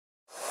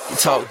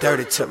talk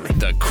dirty to me.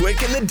 The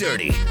Quick and the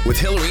Dirty with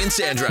Hillary and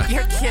Sandra.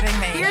 You're kidding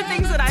me. Here are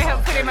things that I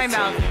have put in my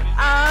mouth.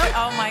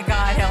 Oh my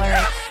God,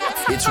 Hillary.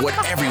 It's what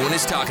everyone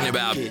is talking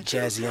about. Get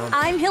jazzy on.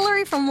 I'm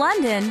Hillary from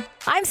London.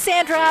 I'm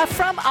Sandra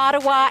from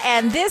Ottawa,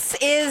 and this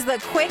is the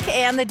Quick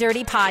and the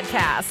Dirty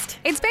podcast.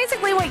 It's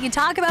basically what you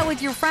talk about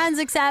with your friends,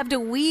 except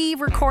we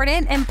record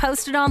it and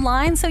post it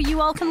online so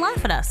you all can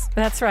laugh at us.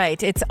 That's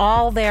right. It's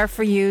all there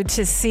for you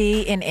to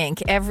see in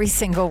ink every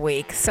single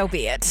week. So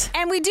be it.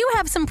 And we do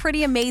have some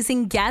pretty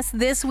amazing guests.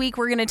 This week,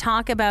 we're going to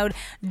talk about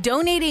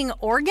donating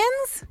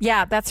organs.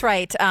 Yeah, that's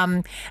right.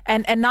 And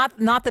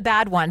not the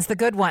bad ones, the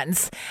good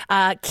ones.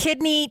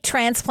 Kidney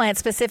transplant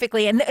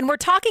specifically. And we're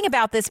talking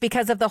about this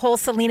because of the whole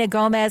Selena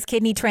Gomez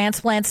kidney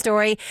transplant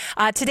story.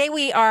 Today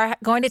we are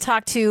going to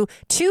talk to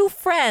two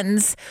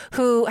friends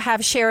who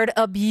have shared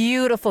a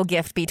beautiful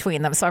gift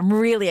between them. So I'm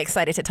really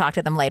excited to talk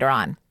to them later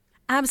on.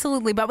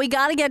 Absolutely. But we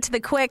got to get to the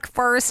quick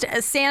first.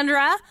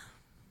 Sandra,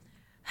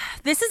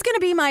 this is going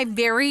to be my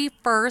very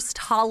first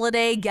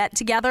holiday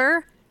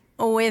get-together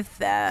with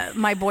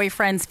my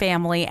boyfriend's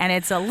family, and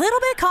it's a little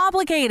bit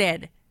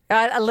complicated.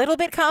 A little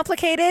bit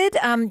complicated.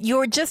 You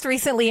were just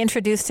recently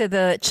introduced to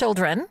the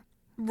children.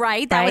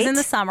 Right. That was in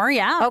the summer.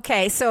 Yeah.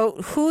 Okay. So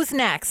who's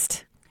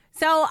next?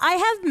 So I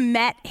have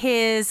met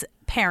his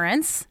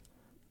parents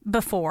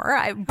before,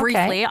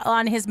 briefly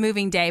on his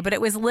moving day, but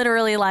it was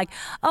literally like,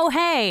 oh,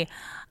 hey,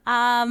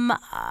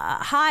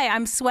 hi,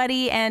 I'm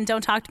sweaty and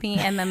don't talk to me.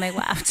 And then they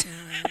left.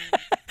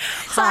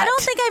 So I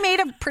don't think I made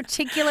a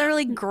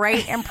particularly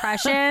great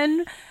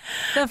impression.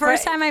 The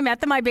first time I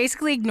met them, I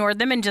basically ignored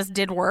them and just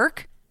did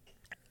work.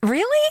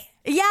 Really?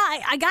 Yeah,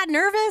 I got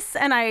nervous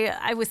and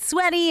I was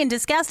sweaty and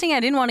disgusting. I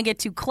didn't want to get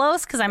too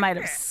close because I might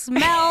have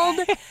smelled.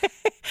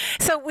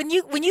 So when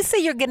you say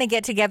you're going to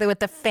get together with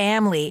the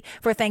family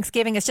for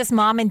Thanksgiving, it's just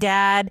mom and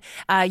dad,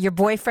 your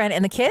boyfriend,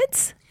 and the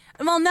kids?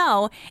 Well,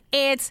 no,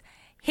 it's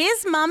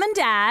his mom and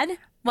dad,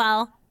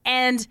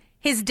 and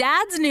his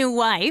dad's new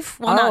wife.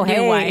 Well, not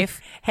new wife.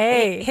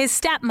 Hey. His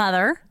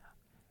stepmother.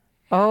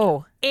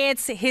 Oh.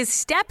 It's his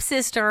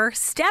stepsister,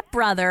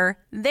 stepbrother,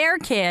 their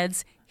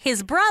kids,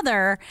 his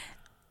brother,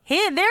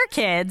 their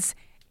kids,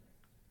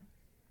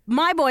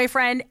 my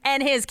boyfriend,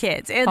 and his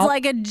kids. It's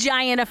like a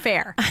giant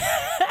affair.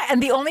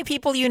 And the only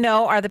people you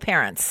know are the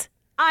parents.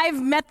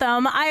 I've met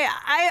them.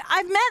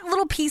 I've met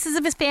little pieces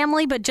of his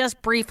family, but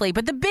just briefly.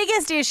 But the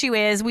biggest issue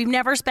is we've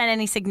never spent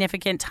any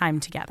significant time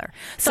together.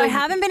 So I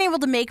haven't been able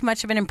to make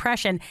much of an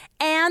impression.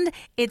 And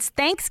it's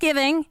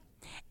Thanksgiving,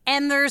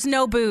 and there's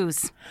no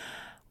booze.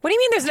 What do you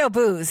mean there's no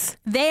booze?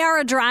 They are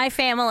a dry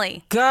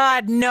family.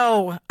 God,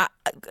 no.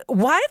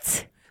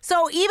 What?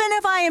 So even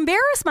if I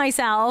embarrass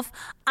myself,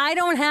 I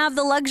don't have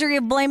the luxury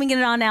of blaming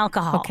it on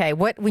alcohol. Okay,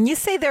 when you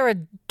say they're a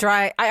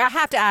dry, I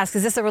have to ask,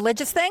 is this a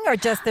religious thing or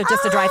they're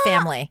just a dry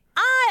family?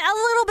 A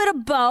little bit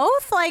of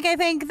both. Like, I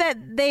think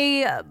that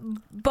they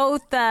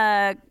both,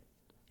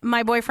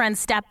 my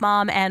boyfriend's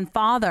stepmom and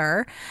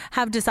father,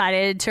 have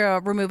decided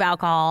to remove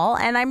alcohol,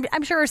 and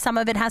I'm sure some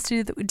of it has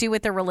to do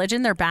with their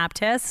religion. They're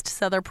Baptist,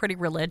 so they're pretty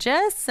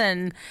religious.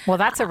 And well,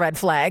 that's a red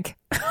flag.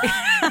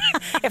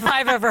 If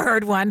I've ever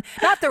heard one.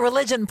 Not the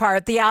religion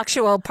part, the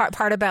actual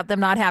part about them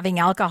not having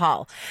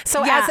alcohol.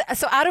 So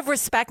so out of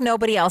respect,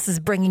 nobody else is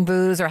bringing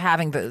booze or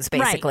having booze,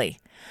 basically.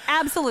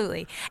 Right.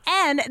 Absolutely.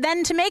 And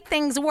then to make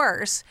things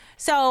worse,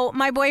 so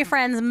my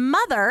boyfriend's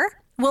mother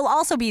will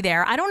also be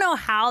there. I don't know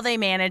how they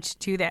managed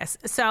to do this.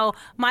 So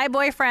my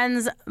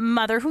boyfriend's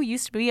mother, who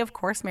used to be, of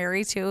course,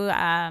 married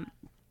to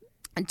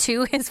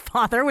his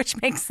father,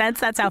 which makes sense.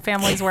 That's how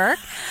families work.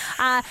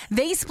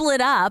 They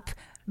split up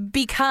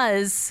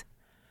because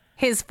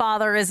his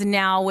father is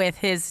now with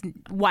his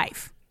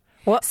wife.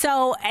 What?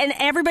 So, and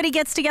everybody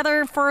gets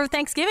together for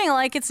Thanksgiving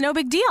like it's no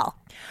big deal.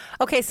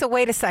 Okay, so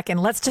wait a second.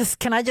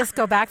 Can I just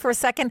go back for a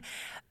second?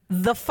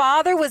 The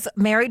father was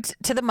married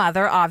to the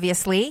mother,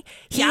 obviously.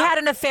 He had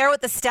an affair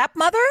with the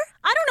stepmother?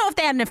 I don't know if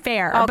they had an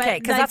affair. Okay,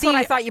 because that's what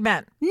I thought you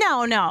meant.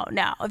 No.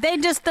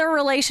 Their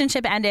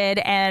relationship ended,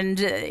 and,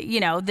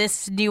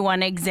 this new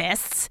one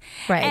exists.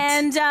 Right.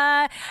 And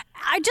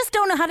I just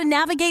don't know how to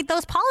navigate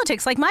those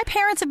politics. Like, my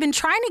parents have been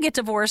trying to get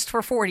divorced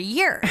for 40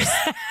 years.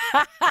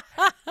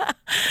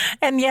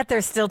 And yet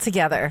they're still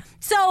together.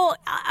 So,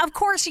 of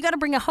course, you got to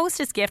bring a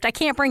hostess gift. I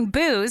can't bring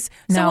booze.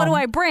 So what do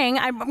I bring?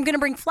 I'm going to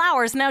bring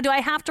flowers. Now, do I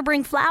have to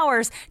bring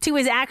flowers to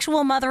his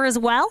actual mother as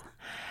well?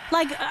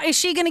 Like, is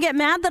she going to get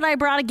mad that I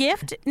brought a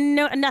gift?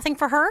 No, nothing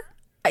for her?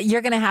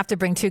 You're going to have to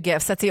bring two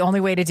gifts. That's the only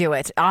way to do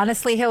it.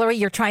 Honestly, Hillary,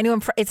 you're trying to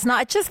it's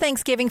not just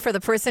Thanksgiving for the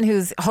person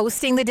who's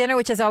hosting the dinner,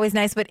 which is always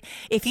nice, but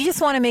if you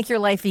just want to make your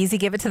life easy,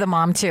 give it to the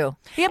mom too.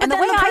 Yeah, but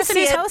then the person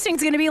who's hosting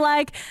is going to be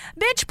like,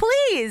 bitch,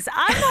 please,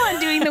 I'm the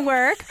one doing the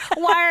work.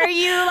 Why are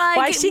you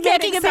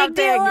making a big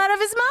deal out of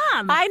his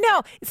mom? I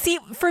know. See,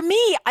 for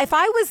me, if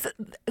I was,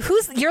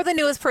 you're the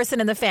newest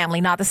person in the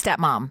family, not the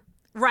stepmom.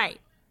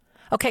 Right.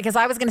 Okay, because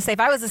I was going to say if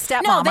I was a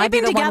stepmom, No, they've I'd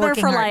be been the one together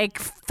working for hard. like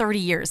 30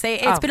 years.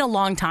 It's been a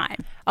long time.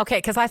 Okay,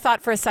 because I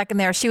thought for a second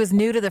there she was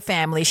new to the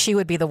family. She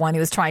would be the one who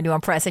was trying to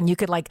impress, and you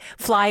could like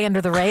fly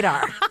under the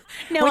radar.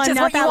 No, which I'm is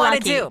not what you that want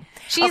lucky. to do.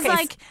 She's Okay,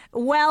 like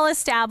well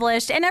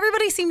established, and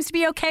everybody seems to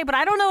be okay, but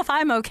I don't know if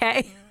I'm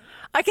okay.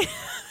 I can.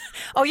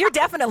 Oh, you're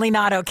definitely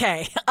not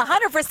okay.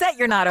 100%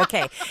 you're not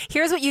okay.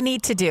 Here's what you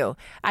need to do.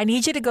 I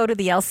need you to go to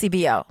the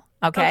LCBO.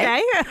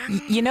 Okay.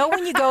 You know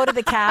when you go to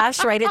the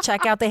cash right at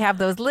checkout, they have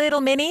those little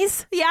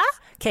minis. Yeah.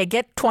 Okay,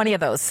 get 20 of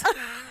those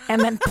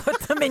and then put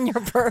them in your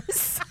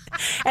purse.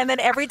 And then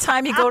every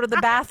time you go to the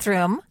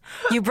bathroom,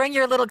 you bring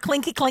your little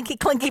clinky, clinky,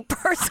 clinky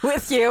purse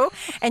with you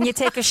and you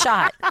take a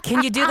shot.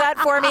 Can you do that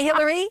for me,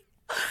 Hillary?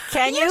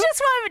 Can you? You just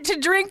want to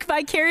drink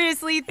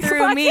vicariously through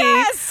Fuck me.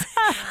 yes.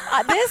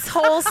 This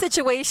whole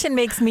situation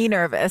makes me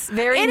nervous.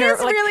 Very It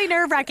nervous. is really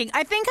nerve-wracking.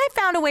 I think I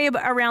found a way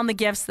around the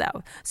gifts,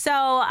 though. So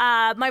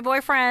my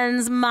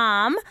boyfriend's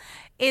mom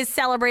is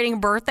celebrating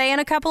birthday in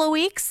a couple of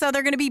weeks. So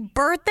they're going to be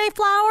birthday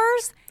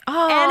flowers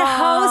and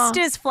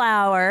hostess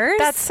flowers.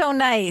 That's so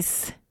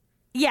nice.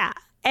 Yeah.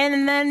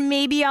 And then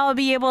maybe I'll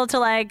be able to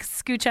like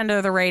scooch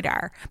under the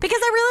radar because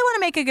I really want to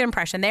make a good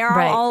impression. They are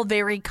Right. all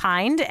very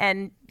kind.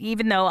 And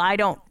even though I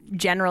don't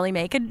generally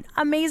make an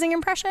amazing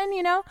impression,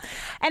 you know,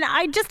 and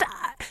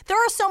there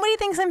are so many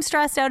things I'm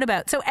stressed out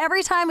about. So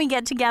every time we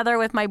get together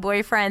with my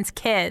boyfriend's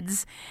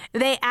kids,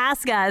 they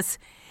ask us,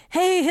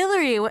 hey,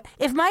 Hillary,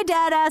 if my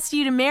dad asked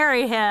you to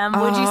marry him,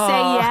 would you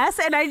say yes?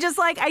 And I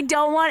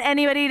don't want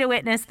anybody to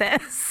witness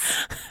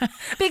this.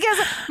 Because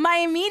my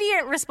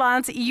immediate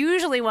response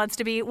usually wants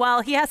to be,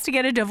 well, he has to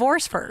get a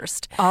divorce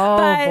first. Oh,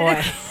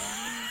 boy.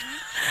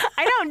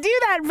 I don't do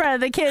that in front of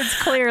the kids,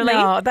 clearly.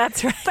 No,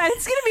 that's right. But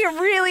it's going to be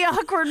a really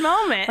awkward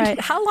moment. Right.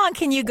 How long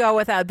can you go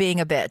without being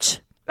a bitch?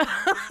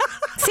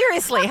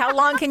 Seriously, how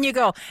long can you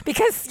go?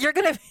 Because you're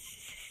going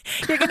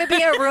to be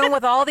in a room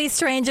with all these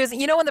strangers.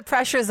 You know, when the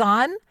pressure's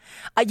on,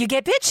 you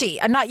get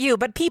bitchy. Not you,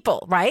 but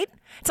people, right?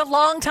 It's a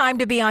long time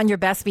to be on your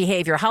best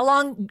behavior. How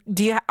long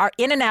are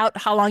in and out?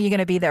 How long are you going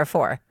to be there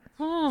for?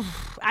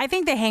 I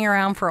think they hang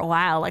around for a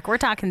while. Like, we're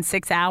talking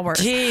 6 hours.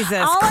 Jesus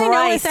All I know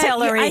is Christ, that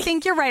Hillary. I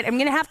think you're right. I'm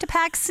going to have to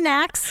pack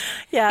snacks.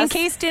 Yes. In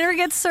case dinner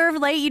gets served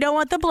late, you don't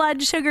want the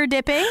blood sugar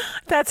dipping.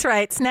 That's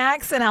right.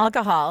 Snacks and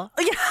alcohol.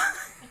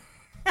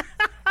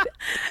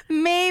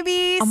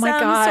 Maybe Oh my some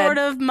God. sort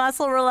of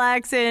muscle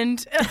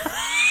relaxant.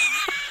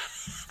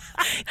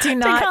 Do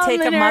not calm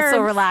take the a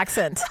muscle nerves.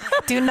 relaxant.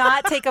 Do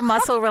not take a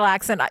muscle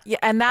relaxant.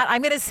 And that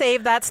I'm going to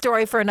save that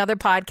story for another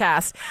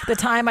podcast. The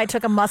time I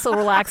took a muscle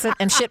relaxant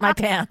and shit my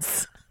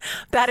pants.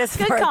 That is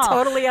Good for call. a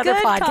totally other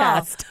Good call.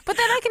 podcast. But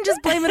then I can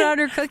just blame it on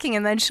her cooking,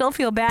 and then she'll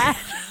feel bad.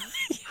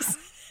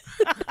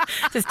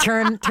 Just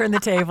turn the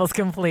tables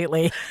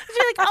completely. She's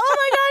like, "Oh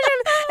my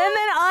gosh!" And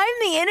then I'm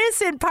the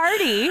innocent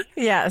party.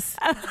 Yes,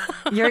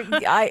 you're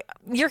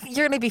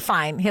going to be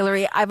fine,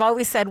 Hillary. I've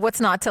always said, "What's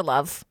not to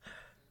love?"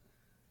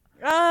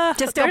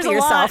 Just don't there's be a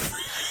lot.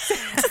 yourself.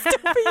 Just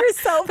don't be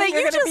yourself. But and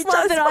you're you gonna be just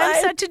love that I'm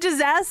fine. such a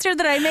disaster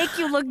that I make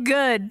you look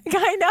good.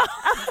 I know.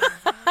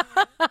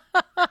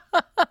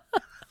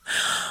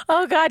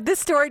 Oh God, this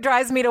story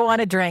drives me to want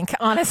to drink.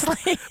 Honestly,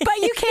 But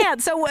you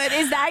can't. So what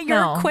is that your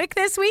No. quick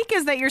this week?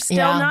 Is that you're still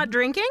Yeah. not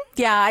drinking?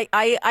 yeah,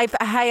 I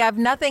have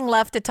nothing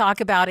left to talk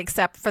about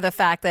except for the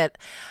fact that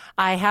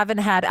I haven't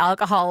had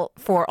alcohol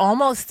for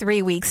almost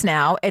 3 weeks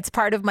now. It's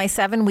part of my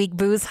 7-week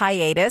booze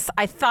hiatus.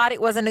 I thought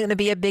it wasn't going to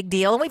be a big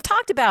deal. And we've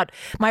talked about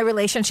my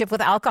relationship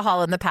with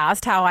alcohol in the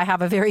past, how I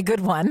have a very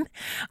good one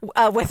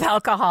with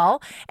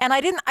alcohol. And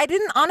I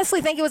didn't honestly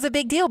think it was a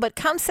big deal. But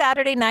come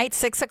Saturday night,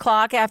 6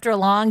 o'clock, after a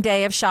long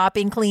day of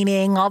shopping,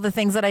 cleaning, all the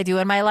things that I do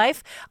in my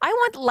life, I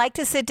like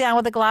to sit down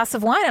with a glass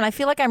of wine. And I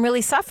feel like I'm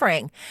really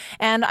suffering.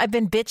 And I've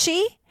been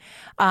bitchy.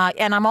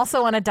 And I'm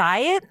also on a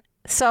diet.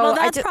 So Well,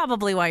 I that's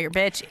probably why you're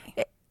bitchy.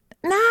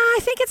 Nah, I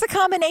think it's a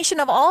combination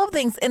of all of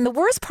things. And the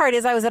worst part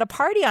is I was at a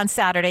party on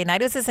Saturday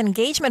night. It was this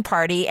engagement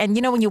party. And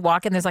you know, when you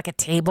walk in, there's like a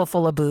table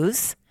full of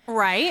booze.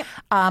 Right.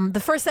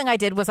 The first thing I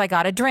did was I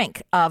got a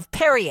drink of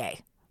Perrier.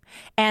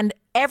 And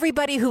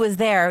everybody who was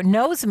there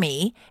knows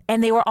me.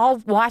 And they were all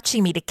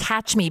watching me to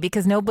catch me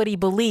because nobody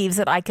believes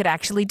that I could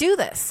actually do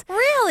this.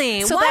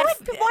 Really? So why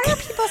that- are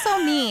people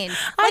so mean?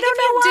 I don't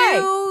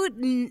know if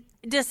you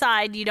do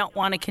decide you don't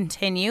want to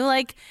continue,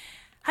 like,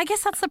 I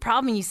guess that's the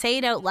problem. You say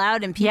it out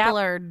loud and people Yep.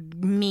 are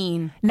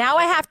mean. Now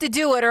I have to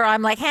do it, or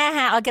I'm like,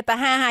 I'll get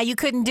the you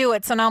couldn't do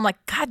it. So now I'm like,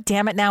 God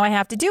damn it, now I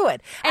have to do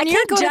it. And I you're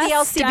can't go to the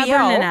just LCBO.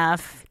 stubborn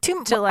enough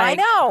to, I like-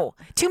 know.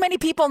 Too many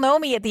people know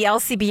me at the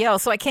LCBO,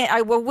 so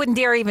I wouldn't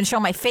dare even show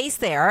my face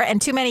there.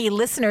 And too many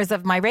listeners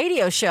of my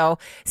radio show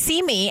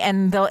see me,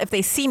 and if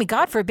they see me,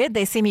 God forbid,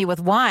 they see me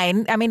with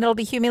wine. I mean, it'll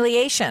be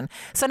humiliation.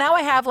 So now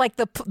I have like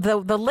the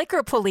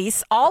liquor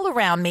police all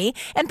around me.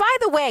 And by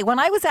the way, when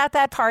I was at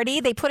that party,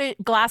 they put a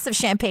glass of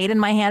champagne in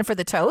my hand for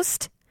the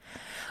toast.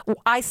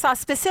 I saw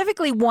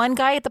specifically one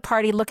guy at the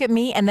party look at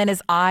me and then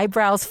his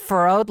eyebrows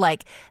furrowed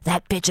like,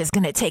 that bitch is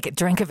going to take a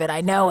drink of it.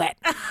 I know it.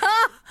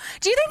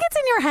 Do you think it's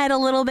in your head a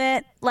little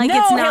bit? Like No,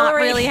 it's not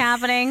Hillary. really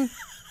happening?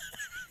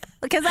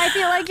 Because I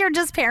feel like you're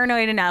just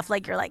paranoid enough.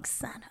 Like you're like,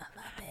 son of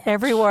a bitch.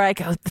 Everywhere I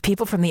go, the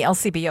people from the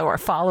LCBO are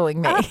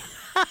following me.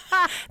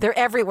 They're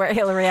everywhere,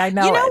 Hillary. I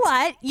know You know it.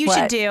 what you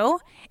should do?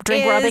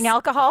 Drink rubbing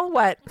alcohol?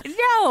 What?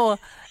 No.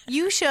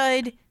 You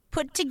should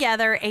put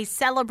together a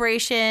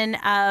celebration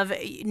of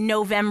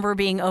November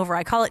being over.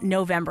 I call it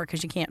November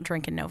because you can't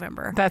drink in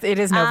November. It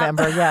is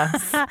November,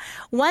 yes.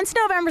 Once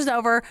November's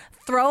over,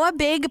 throw a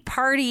big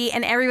party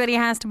and everybody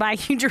has to buy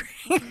you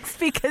drinks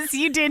because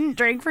you didn't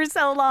drink for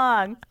so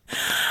long.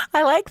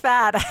 I like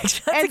that.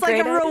 Actually, It's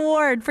like a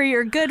reward for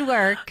your good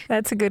work.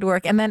 That's a good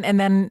work. And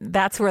then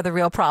that's where the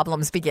real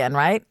problems begin,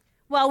 right?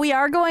 Well, we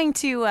are going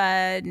to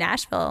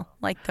Nashville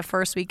like the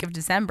first week of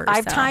December.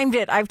 I've timed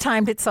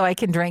it so I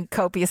can drink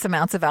copious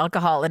amounts of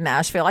alcohol in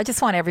Nashville. I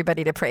just want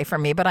everybody to pray for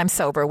me, but I'm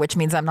sober, which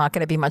means I'm not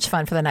going to be much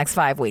fun for the next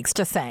 5 weeks.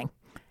 Just saying.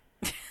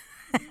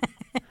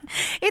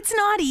 It's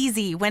not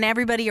easy when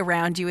everybody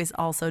around you is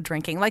also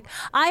drinking. Like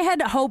I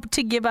had hoped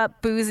to give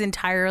up booze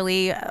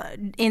entirely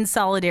in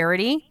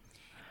solidarity.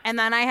 And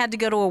then I had to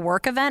go to a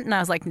work event and I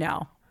was like,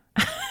 no.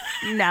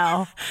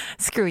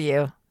 Screw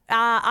you.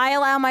 I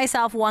allow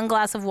myself 1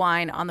 glass of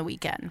wine on the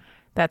weekend.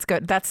 That's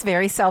good. That's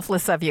very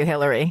selfless of you,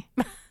 Hillary.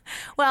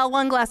 Well,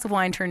 1 glass of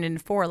wine turned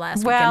into 4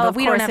 last Well, weekend, but of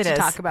we don't course have it to is.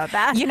 talk about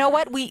that. You know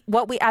what?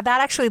 That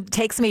actually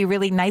takes me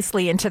really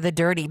nicely into the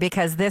dirty,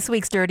 because this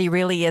week's dirty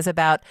really is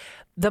about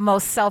the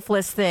most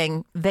selfless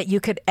thing that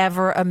you could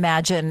ever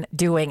imagine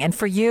doing. And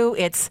for you,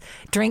 it's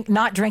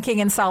not drinking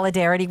in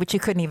solidarity, which you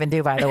couldn't even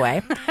do, by the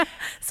way.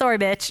 Sorry,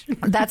 bitch.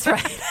 That's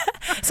right.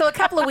 So a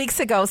couple of weeks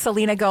ago,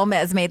 Selena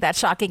Gomez made that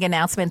shocking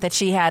announcement that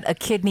she had a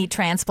kidney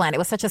transplant. It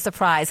was such a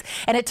surprise.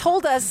 And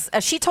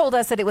she told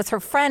us that it was her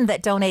friend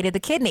that donated the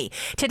kidney.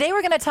 Today,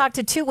 we're going to talk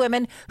to 2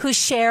 women who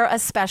share a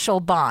special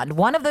bond.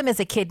 One of them is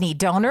a kidney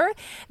donor.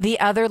 The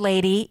other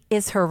lady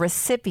is her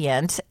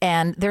recipient.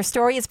 And their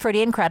story is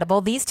pretty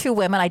incredible. These 2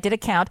 women, I did a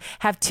count,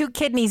 have 2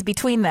 kidneys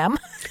between them.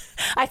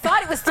 I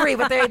thought it was 3,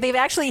 but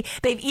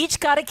they've each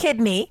got a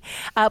kidney.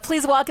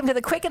 Please welcome to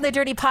the Quick and the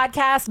Dirty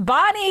podcast,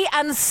 Bonnie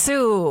and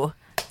Sue.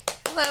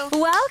 Hello.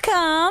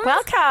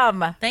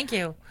 Welcome. Thank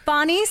you.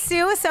 Bonnie,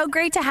 Sue, so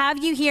great to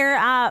have you here.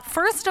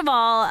 First of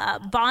all,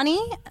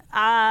 Bonnie,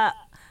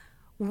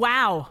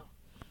 wow.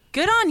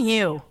 Good on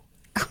you.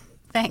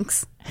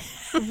 Thanks.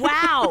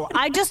 Wow.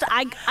 I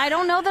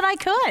don't know that I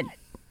could.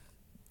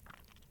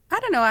 I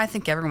don't know. I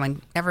think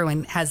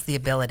everyone has the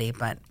ability,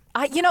 but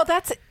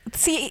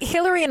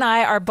Hillary and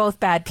I are both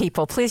bad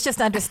people. Please just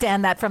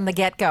understand that from the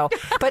get-go.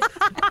 But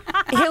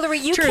Hillary,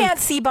 you can't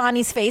see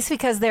Bonnie's face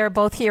because they're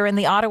both here in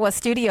the Ottawa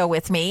studio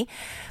with me.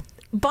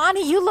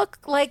 Bonnie, you look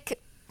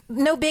like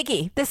no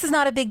biggie. This is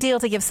not a big deal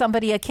to give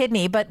somebody a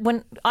kidney. But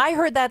when I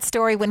heard that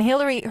story, when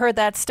Hillary heard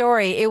that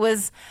story, it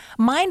was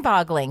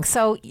mind-boggling.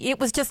 So it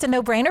was just a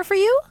no-brainer for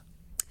you?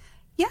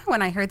 yeah,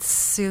 when I heard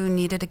Sue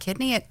needed a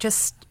kidney,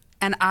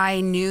 and I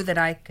knew that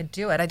I could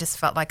do it. I just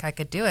felt like I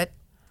could do it.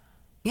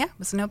 Yeah, it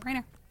was a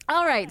no-brainer.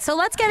 All right, so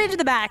let's get into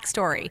the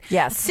backstory.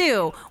 Yes.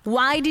 Sue,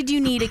 why did you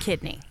need a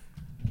kidney?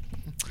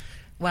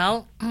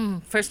 Well,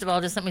 first of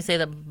all, just let me say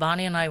that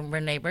Bonnie and I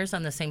were neighbors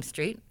on the same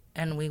street,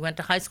 and we went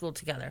to high school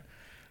together.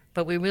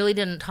 But we really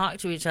didn't talk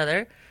to each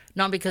other,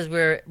 not because we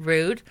were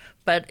rude,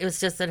 but it was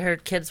just that her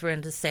kids were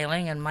into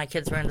sailing and my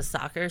kids were into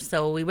soccer.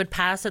 So we would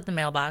pass at the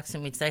mailbox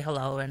and we'd say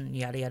hello and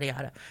yada, yada,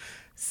 yada.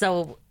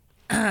 So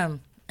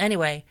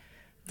anyway,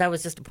 that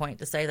was just a point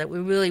to say that we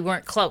really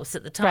weren't close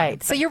at the time.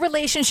 Right. So your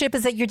relationship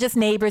is that you're just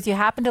neighbors. You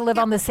happen to live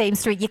on the same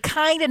street. You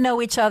kind of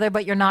know each other,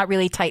 but you're not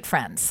really tight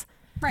friends.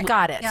 Right.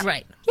 Got it. Yeah.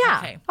 Right. Yeah.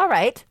 Okay. All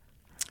right.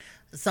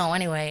 So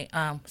anyway,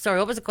 sorry,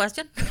 what was the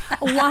question?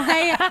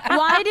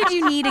 Why did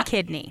you need a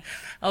kidney?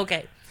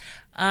 Okay.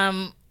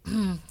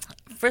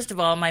 First of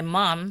all, my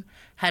mom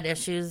had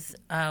issues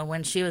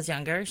when she was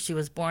younger. She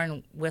was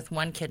born with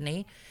one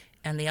kidney,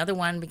 and the other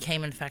one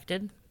became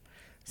infected.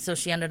 So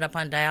she ended up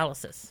on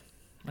dialysis.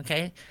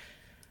 Okay.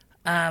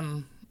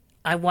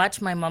 I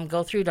watched my mom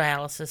go through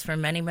dialysis for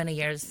many, many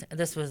years.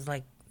 This was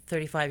like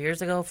 35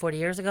 years ago, 40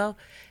 years ago.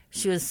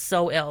 She was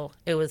so ill.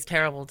 It was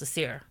terrible to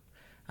see her.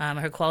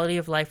 Her quality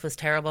of life was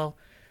terrible.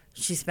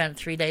 She spent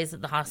 3 days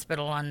at the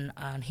hospital on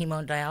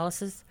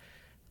hemodialysis.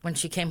 When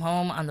she came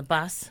home on the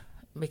bus,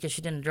 because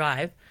she didn't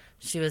drive,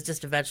 she was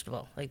just a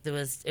vegetable. Like it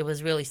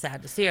was really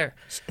sad to see her.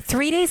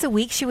 3 days a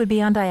week she would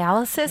be on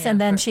dialysis,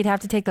 and then she'd have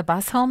to take the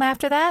bus home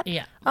after that?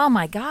 Yeah. Oh,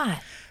 my God.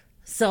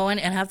 So,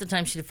 and half the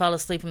time she'd fall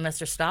asleep and miss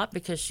her stop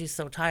because she's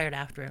so tired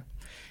after it.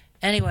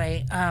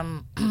 Anyway,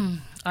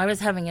 I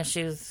was having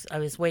issues. I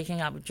was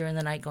waking up during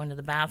the night, going to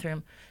the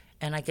bathroom,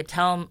 and I could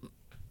tell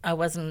I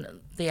wasn't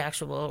the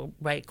actual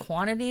right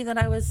quantity that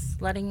I was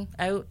letting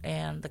out,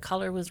 and the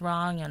color was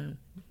wrong and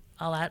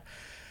all that.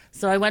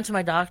 So I went to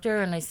my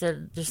doctor, and I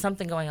said, there's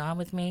something going on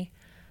with me.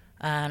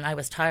 And I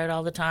was tired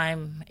all the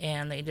time,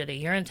 and they did a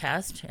urine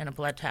test and a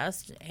blood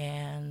test,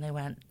 and they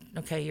went,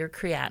 okay, your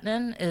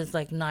creatinine is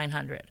like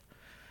 900.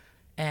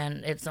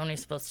 And it's only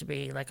supposed to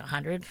be like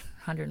 100,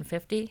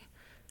 150.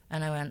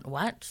 And I went,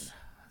 what?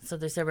 So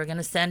they said, we're going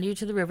to send you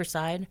to the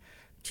Riverside,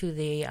 to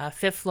the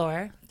 5th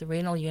floor, the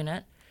renal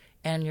unit,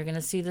 and you're going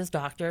to see this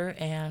doctor,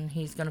 and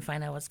he's going to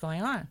find out what's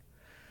going on.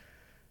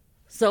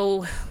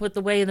 So with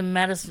the way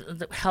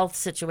the health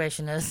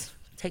situation is,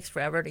 it takes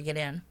forever to get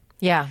in.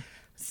 Yeah.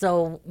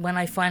 So when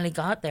I finally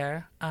got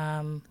there,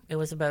 it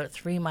was about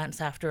 3 months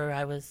after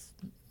I was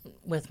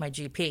with my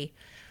GP.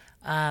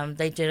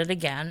 They did it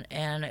again,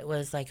 and it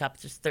was like up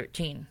to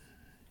 13.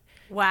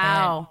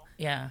 Wow.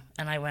 And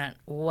I went,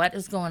 what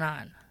is going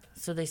on?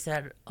 So they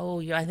said,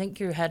 I think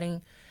you're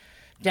heading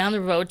down the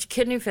road to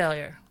kidney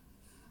failure.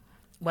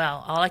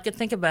 Well, all I could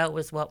think about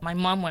was what my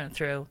mom went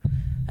through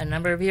a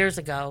number of years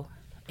ago.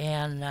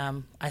 And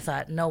I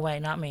thought, no way,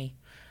 not me.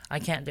 I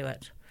can't do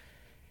it.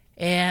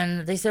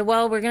 And they said,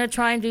 well, we're going to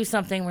try and do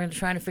something. We're going to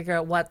try and figure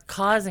out what's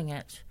causing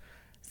it.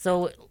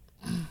 So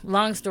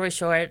long story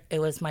short, it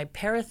was my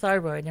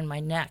parathyroid in my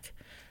neck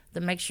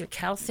that makes your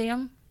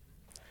calcium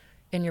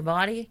in your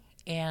body.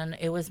 And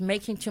it was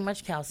making too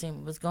much calcium.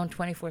 It was going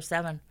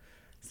 24/7.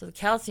 So the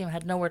calcium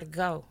had nowhere to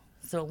go.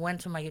 So it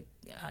went to my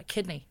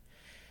kidney,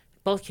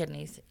 both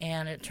kidneys,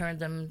 and it turned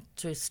them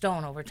to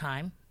stone over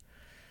time.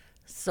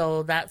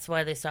 So that's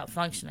why they stopped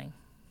functioning.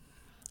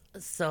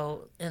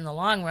 So in the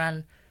long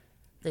run,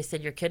 they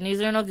said, your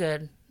kidneys are no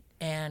good,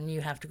 and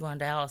you have to go on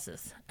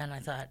dialysis. And I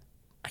thought,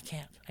 I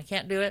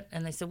can't do it.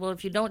 And they said, well,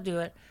 if you don't do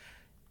it,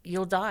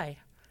 you'll die.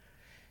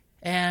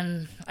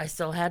 And I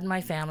still had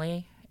my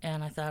family,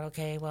 and I thought,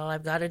 okay, well,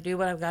 I've got to do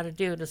what I've got to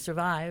do to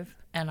survive.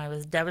 And I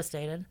was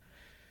devastated.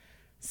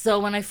 So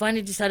when I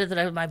finally decided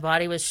that my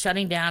body was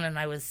shutting down and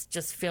I was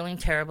just feeling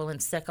terrible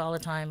and sick all the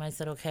time, I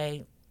said,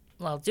 okay,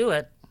 well, I'll do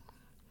it.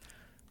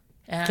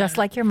 And Just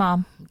like your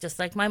mom. just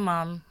like my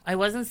mom. I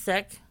wasn't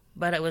sick,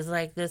 but it was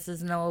like, this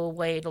is no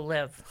way to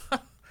live.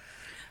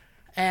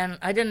 And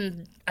I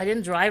didn't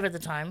drive at the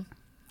time.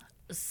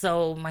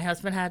 So my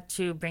husband had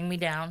to bring me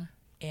down,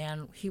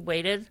 and he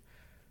waited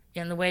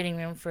in the waiting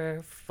room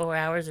for 4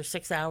 hours or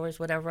 6 hours,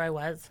 whatever I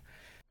was.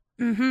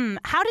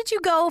 How did you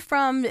go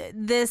from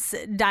this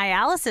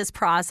dialysis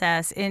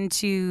process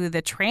into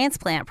the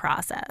transplant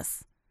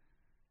process?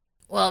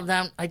 Well,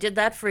 then I did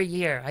that for a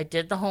year. I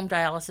did the home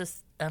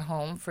dialysis at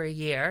home for a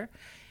year,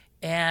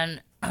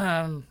 and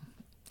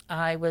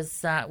I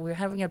was we were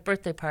having a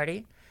birthday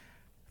party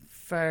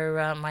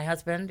for my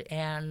husband,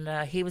 and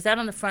he was out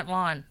on the front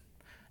lawn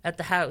at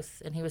the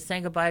house, and he was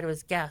saying goodbye to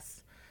his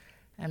guests.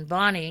 And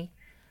Bonnie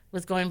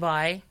was going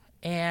by,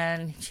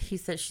 and she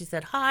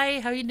said, "Hi,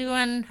 how you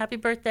doing? Happy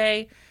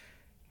birthday!"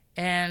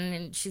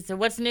 And she said,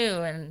 "What's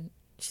new?" And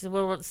she said,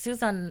 "Well,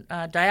 Sue's on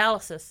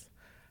dialysis."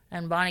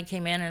 And Bonnie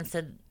came in and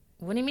said,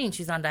 "What do you mean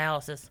she's on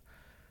dialysis?"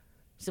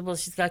 She said, "Well,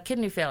 she's got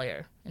kidney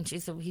failure." And she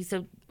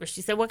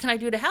said, "What can I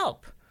do to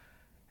help?"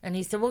 And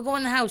he said, "Well, go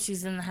in the house."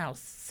 She's in the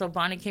house. So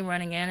Bonnie came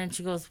running in, and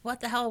she goes,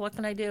 "What the hell? What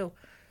can I do?"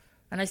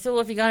 And I said,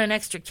 "Well, if you got an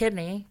extra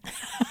kidney."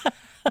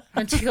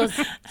 And she goes,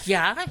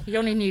 "Yeah, you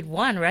only need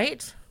one,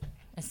 right?"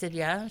 I said,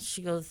 "Yeah."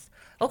 She goes,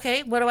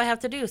 "Okay, what do I have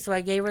to do?" So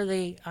I gave her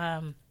the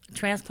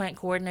transplant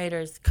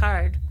coordinator's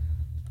card,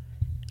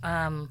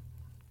 and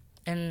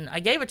I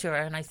gave it to her,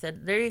 and I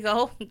said, "There you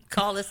go,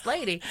 call this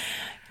lady."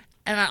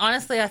 And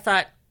honestly, I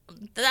thought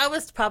that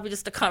was probably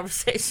just a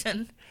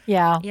conversation.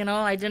 Yeah. You know,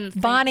 I didn't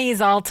think, Bonnie's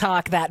all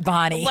talk, that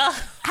Bonnie. well,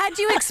 Had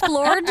you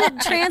explored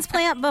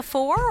transplant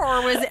before,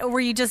 or were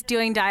you just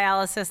doing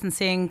dialysis and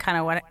seeing kind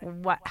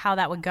of how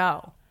that would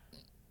go?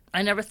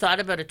 I never thought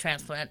about a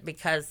transplant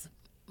because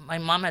my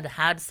mom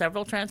had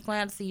several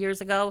transplants years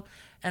ago,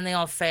 and they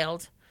all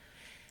failed.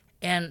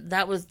 And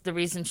that was the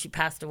reason she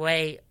passed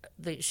away.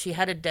 She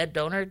had a dead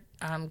donor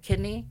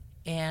kidney,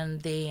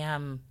 and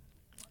the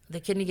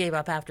kidney gave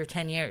up after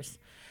 10 years.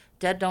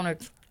 Dead donor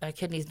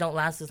kidneys don't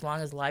last as long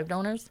as live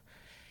donors.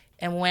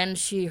 And when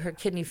her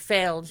kidney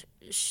failed,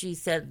 she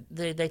said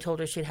they told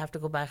her she'd have to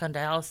go back on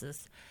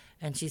dialysis.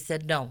 And she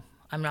said, "No,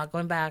 I'm not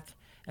going back."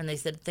 And they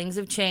said, "Things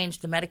have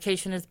changed. The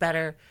medication is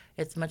better.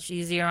 It's much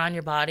easier on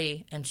your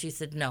body." And she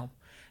said, "No."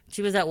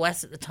 She was at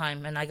West at the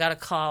time, and I got a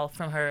call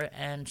from her,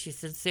 and she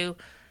said, "Sue,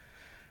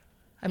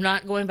 I'm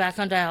not going back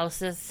on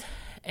dialysis,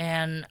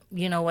 and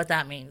you know what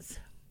that means."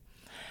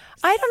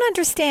 I don't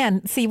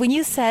understand. See, when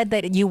you said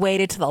that you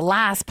waited to the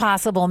last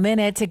possible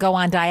minute to go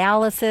on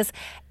dialysis,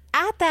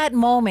 at that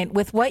moment,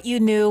 with what you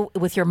knew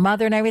with your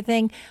mother and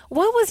everything,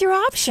 what was your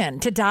option?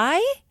 To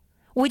die?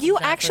 Were you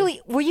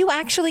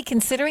actually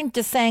considering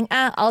just saying,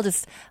 I'll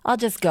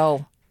just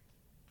go?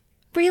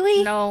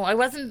 Really? No, I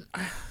wasn't.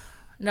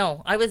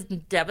 No, I was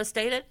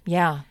devastated.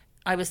 Yeah.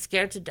 I was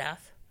scared to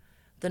death.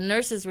 The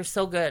nurses were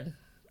so good.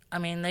 I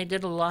mean, they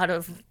did a lot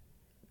of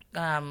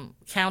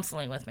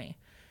counseling with me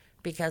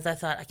because I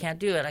thought, I can't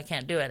do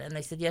it. And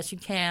they said, "Yes, you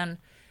can."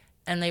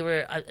 And they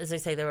were, as I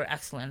say, they were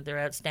excellent. They were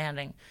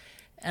outstanding.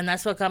 And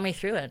that's what got me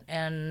through it.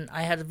 And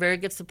I had a very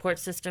good support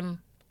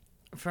system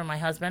for my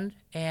husband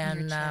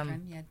and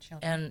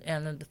children.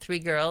 and the 3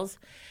 girls.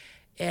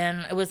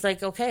 And it was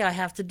like, okay, I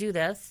have to do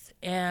this,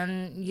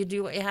 and you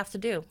do what you have to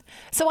do.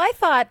 So I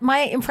thought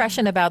my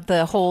impression about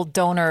the whole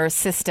donor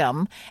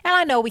system, and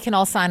I know we can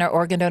all sign our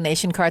organ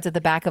donation cards at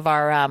the back of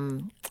our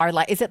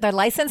is it their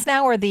license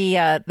now or the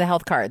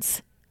health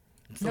cards?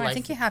 No, I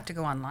think you have to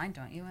go online,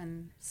 don't you,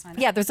 and sign up?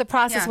 Yeah, there's a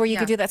process Yeah, where you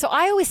could do that. So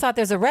I always thought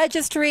there's a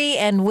registry,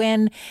 and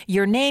when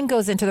your name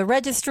goes into the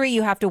registry,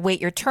 you have to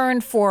wait your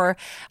turn for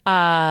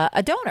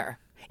a donor.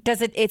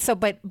 Does it? So,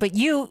 but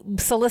you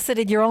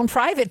solicited your own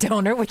private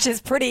donor, which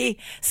is pretty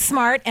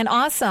smart and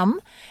awesome.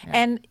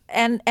 Yeah.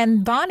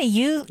 And Bonnie,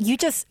 you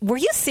just were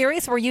you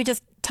serious? Were you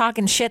just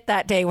talking shit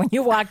that day when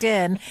you walked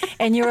in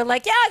and you were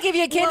like, yeah, I'll give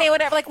you a kidney,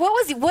 whatever. Like,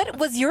 what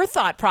was your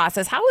thought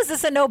process? How is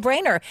this a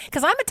no-brainer?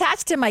 Because I'm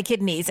attached to my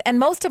kidneys and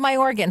most of my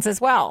organs as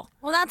well.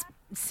 Well, that's,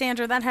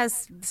 Sandra, that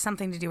has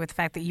something to do with the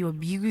fact that you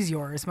abuse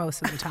yours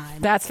most of the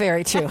time. That's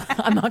very true.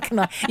 I'm not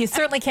going to, you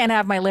certainly can't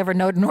have my liver,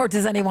 nor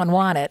does anyone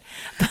want it.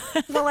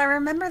 Well, I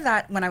remember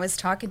that when I was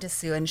talking to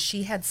Sue, and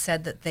she had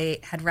said that they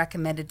had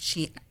recommended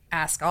she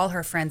ask all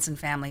her friends and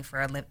family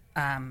for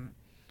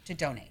to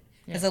donate.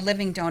 Because a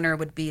living donor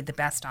would be the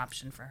best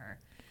option for her.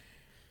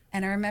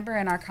 And I remember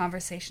in our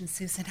conversation,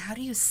 Sue said, how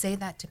do you say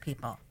that to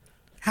people?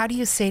 How do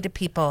you say to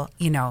people,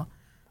 do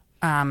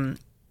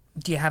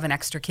you have an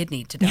extra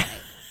kidney to donate?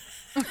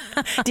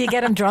 Do you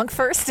get them drunk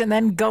first and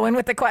then go in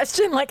with the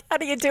question? Like, how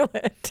do you do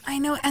it? I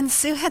know. And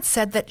Sue had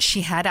said that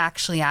she had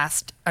actually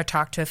asked or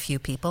talked to a few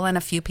people, and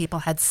a few people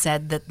had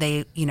said that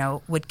they,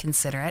 would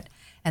consider it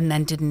and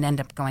then didn't end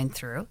up going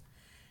through.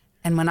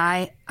 And when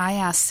I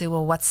asked Sue,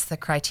 well, what's the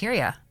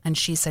criteria? And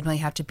she said, well,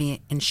 you have to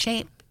be in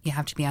shape, you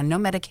have to be on no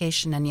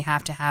medication, and you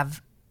have to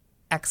have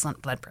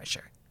excellent blood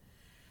pressure.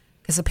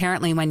 Because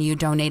apparently when you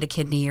donate a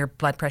kidney, your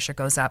blood pressure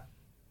goes up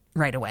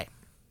right away.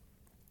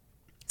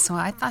 So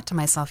I thought to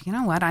myself, you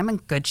know what? I'm in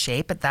good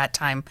shape at that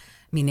time.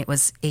 I mean, it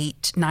was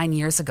 9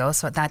 years ago.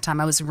 So at that time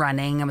I was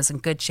running. I was in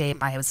good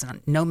shape. I was on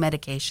no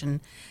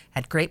medication,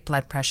 had great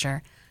blood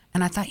pressure.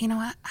 And I thought, you know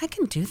what? I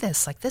can do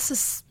this. Like, this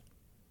is...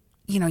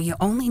 you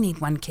only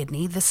need one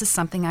kidney. This is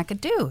something I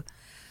could do.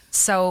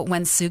 So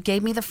when Sue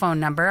gave me the phone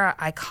number,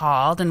 I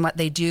called, and what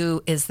they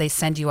do is they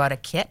send you out a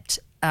kit,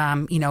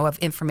 of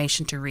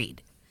information to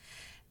read.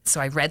 So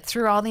I read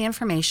through all the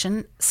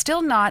information,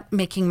 still not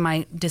making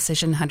my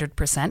decision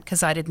 100%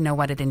 because I didn't know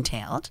what it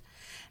entailed.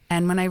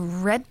 And when I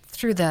read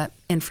through the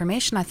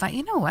information, I thought,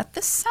 you know what,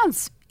 this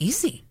sounds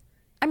easy.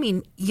 I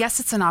mean, yes,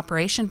 it's an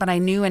operation, but I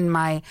knew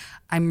I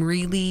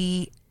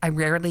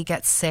rarely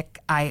get sick.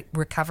 I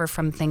recover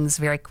from things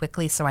very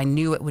quickly, so I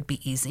knew it would be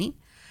easy.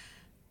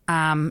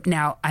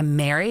 Now, I'm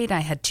married. I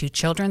had 2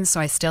 children, so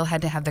I still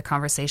had to have the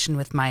conversation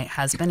with my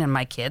husband and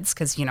my kids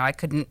because, I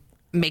couldn't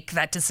make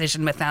that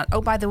decision without,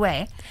 oh, by the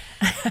way.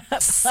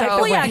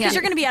 Well, yeah, because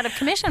you're going to be out of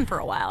commission for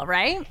a while,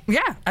 right?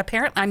 Yeah,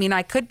 apparently. I mean,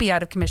 I could be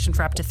out of commission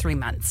for up to 3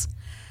 months.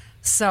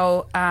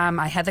 So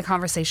I had the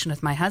conversation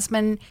with my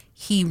husband.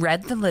 He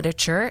read the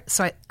literature.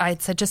 So I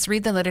said, just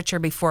read the literature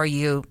before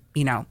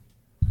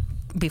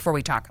before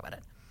we talk about it.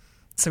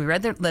 So we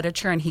read the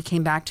literature, and he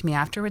came back to me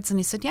afterwards and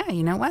he said, yeah,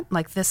 you know what?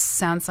 Like, this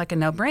sounds like a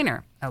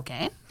no-brainer.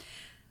 Okay.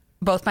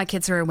 Both my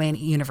kids are away at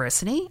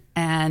university,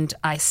 and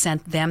I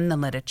sent them the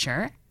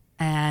literature,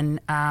 and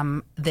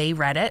they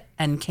read it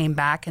and came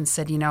back and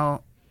said,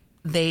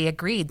 they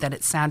agreed that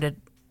it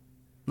sounded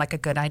like a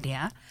good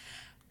idea.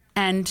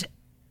 And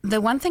the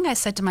one thing I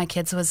said to my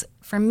kids was,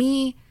 for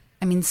me,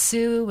 I mean,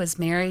 Sue was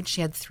married.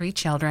 She had 3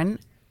 children.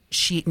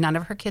 None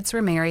of her kids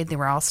were married. They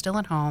were all still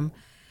at home.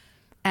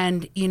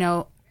 And,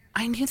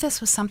 I knew this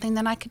was something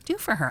that I could do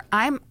for her.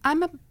 I'm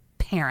a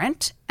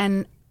parent,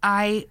 and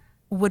I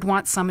would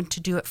want someone to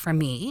do it for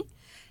me,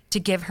 to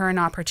give her an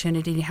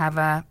opportunity to have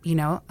a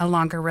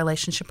longer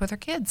relationship with her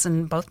kids.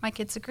 And both my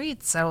kids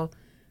agreed. So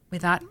we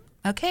thought,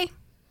 okay,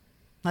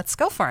 let's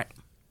go for it.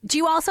 Do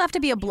you also have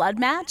to be a blood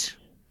match?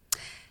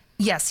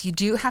 Yes, you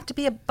do have to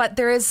be but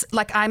there is,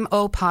 like, I'm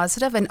O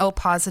positive, and O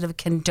positive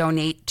can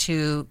donate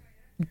to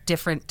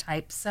different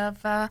types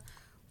of,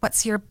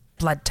 what's your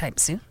blood type,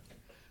 Sue?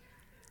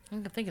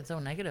 I think it's O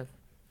negative.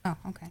 Oh,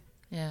 okay.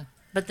 Yeah.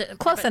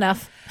 Close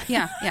enough.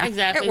 Yeah,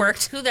 Exactly. It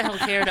worked. Who the hell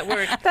cared? It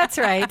worked. That's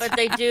right. But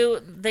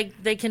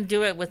they can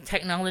do it with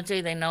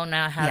technology. They know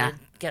now how to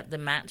get the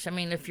match. I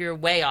mean, if you're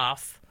way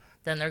off,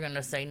 then they're going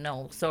to say,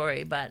 no,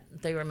 sorry. But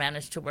they were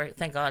managed to work.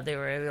 Thank God they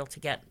were able to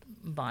get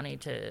Bonnie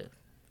to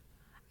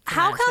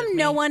How match come with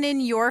no me. one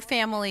in your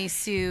family,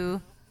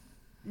 Sue,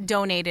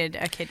 donated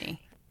a kidney?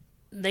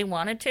 They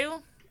wanted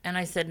to, and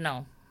I said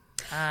no.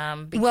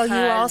 Well, you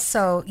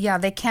also,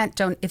 they can't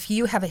if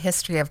you have a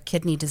history of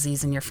kidney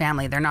disease in your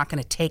family, they're not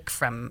going to take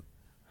from.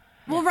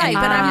 Well, right,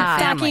 but I'm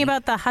talking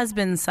about the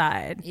husband's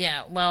side.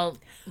 Yeah, well,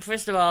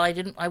 first of all,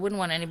 I wouldn't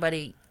want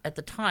anybody at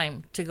the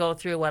time to go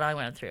through what I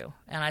went through.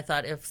 And I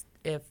thought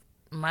if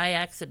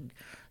my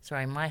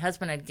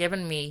husband had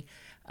given me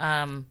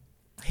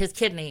his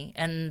kidney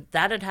and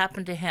that had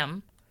happened to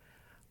him,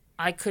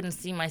 I couldn't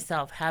see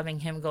myself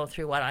having him go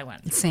through what I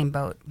went through. Same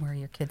boat where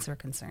your kids are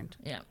concerned.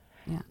 Yeah.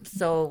 Yeah.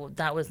 So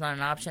that was not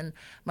an option.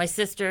 My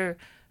sister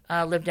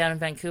lived down in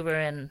Vancouver,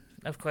 and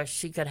of course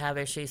she could have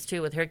issues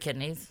too with her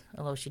kidneys,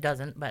 although she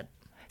doesn't. But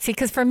See,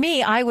 because for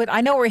me,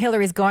 I know where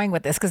Hillary's going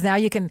with this, because now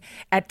you can,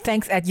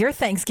 at your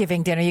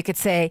Thanksgiving dinner, you could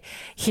say,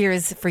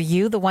 here's for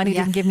you, the one who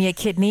didn't give me a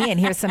kidney, and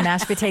here's some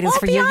mashed potatoes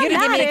for you. You didn't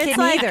give me a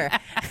kidney either.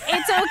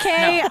 It's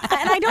okay.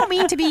 And I don't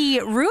mean to be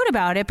rude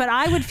about it, but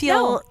I would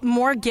feel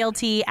more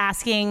guilty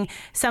asking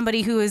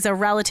somebody who is a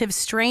relative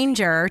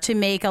stranger to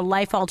make a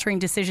life-altering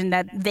decision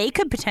that they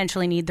could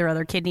potentially need their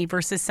other kidney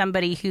versus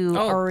somebody who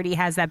already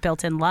has that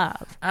built-in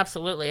love.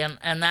 Absolutely.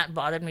 And that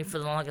bothered me for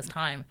the longest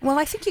time. Well,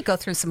 I think you go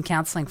through some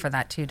counseling for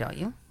that too, don't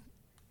you?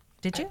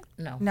 Did you?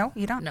 No. No,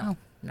 you don't? No.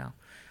 No.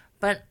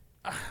 But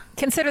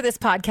consider this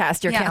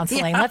podcast your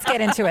counseling. Let's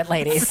get into it,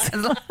 ladies.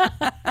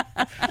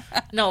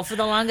 No, for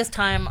the longest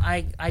time,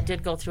 I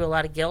did go through a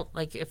lot of guilt.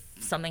 Like if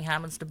something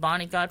happens to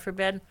Bonnie, God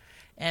forbid,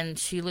 and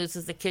she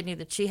loses the kidney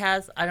that she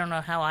has, I don't know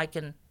how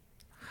I'm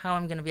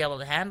going to be able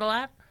to handle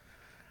that.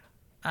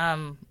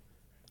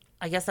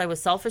 I guess I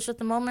was selfish at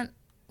the moment.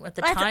 At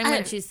the time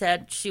when she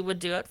said she would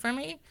do it for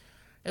me,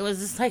 it was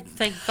just like,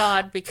 thank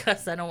God,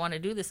 because I don't want to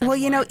do this anymore.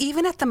 Well, you know,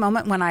 even at the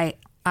moment when I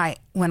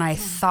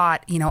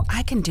thought, you know,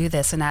 I can do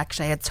this, and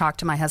actually I had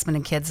talked to my husband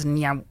and kids,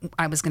 and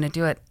I was going to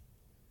do it.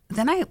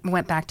 Then I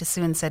went back to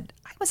Sue and said,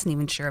 I wasn't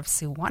even sure if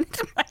Sue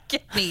wanted my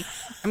kidney.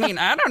 I mean,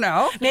 I don't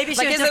know. Maybe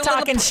she was just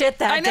talking shit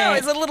that day. I know.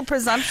 It's a little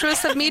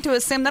presumptuous of me to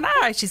assume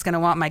that, she's going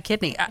to want my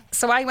kidney.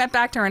 So I went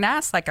back to her and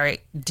asked, like, all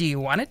right, do you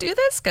want to do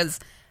this?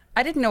 Because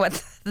I didn't know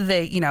what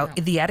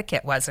the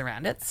etiquette was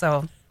around it.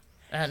 So,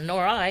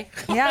 nor I.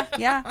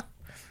 Yeah.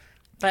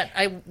 But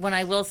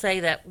I will say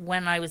that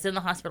when I was in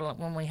the hospital,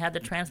 when we had the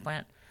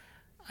transplant,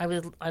 I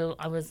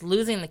was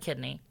losing the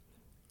kidney.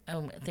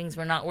 Things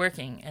were not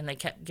working, and they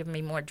kept giving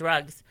me more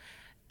drugs.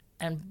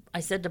 And I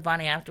said to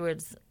Bonnie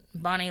afterwards,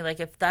 Bonnie, like,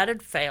 if that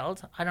had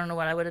failed, I don't know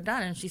what I would have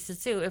done. And she said,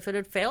 Sue, if it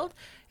had failed,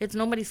 it's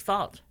nobody's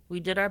fault.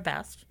 We did our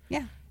best.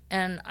 Yeah.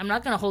 And I'm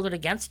not going to hold it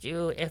against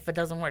you if it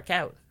doesn't work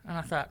out. And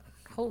I thought,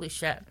 holy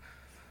shit.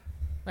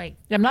 Like,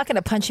 I'm not going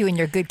to punch you in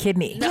your good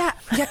kidney. Yeah,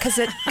 because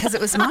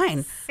it was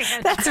mine.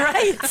 That's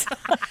right.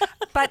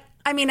 But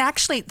I mean,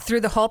 actually,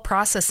 through the whole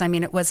process, I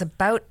mean, it was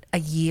about a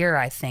year,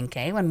 I think,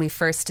 when we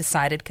first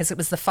decided, because it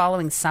was the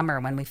following summer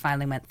when we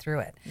finally went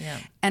through it. Yeah.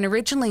 And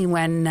originally,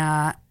 when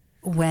I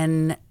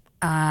read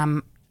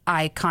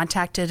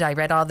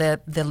all the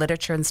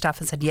literature and stuff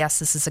and said, yes,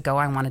 this is a go,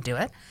 I want to do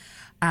it.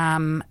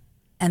 And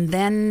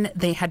then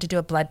they had to do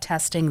a blood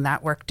testing,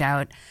 that worked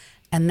out.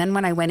 And then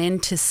when I went in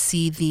to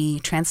see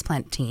the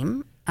transplant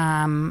team,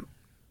 they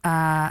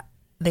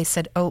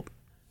said, oh,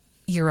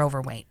 you're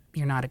overweight.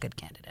 You're not a good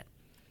candidate.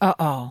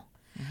 Uh-oh.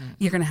 Mm-hmm.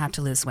 You're going to have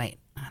to lose weight.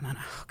 I thought,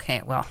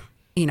 okay, well,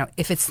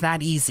 if it's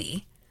that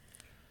easy,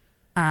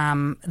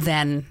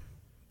 then,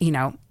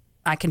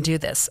 I can do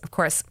this. Of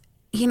course,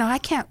 I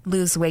can't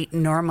lose weight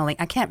normally.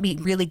 I can't be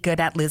really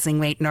good at losing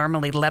weight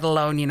normally, let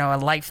alone, a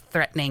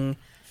life-threatening.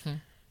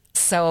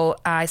 So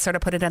I sort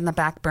of put it on the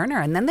back burner.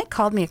 And then they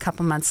called me a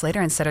couple months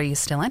later and said, are you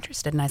still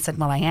interested? And I said,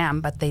 well, I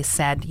am. But they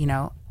said,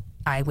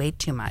 I weighed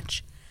too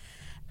much.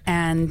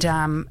 And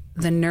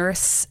the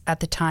nurse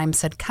at the time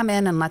said, come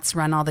in and let's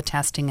run all the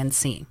testing and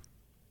see.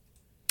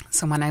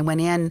 So when I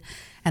went in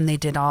and they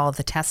did all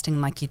the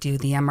testing, like you do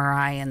the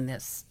MRI and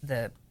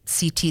the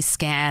CT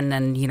scan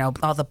and,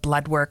 all the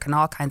blood work and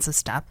all kinds of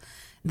stuff,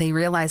 they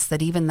realized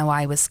that even though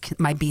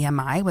my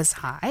BMI was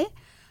high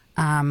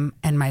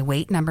and my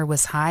weight number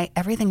was high,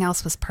 everything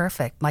else was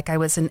perfect. Like I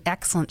was in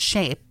excellent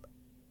shape,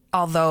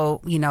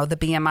 although, the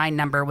BMI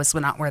number was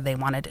not where they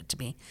wanted it to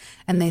be.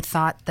 And they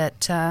thought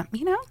that,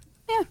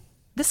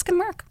 this can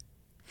work.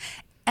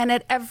 And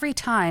at every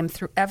time,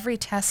 through every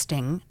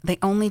testing, they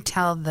only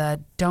tell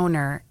the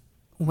donor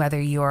whether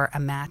you're a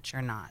match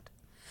or not.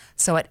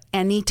 So at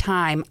any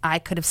time, I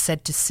could have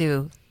said to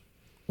Sue,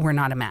 we're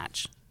not a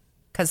match.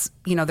 Because,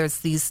 there's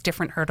these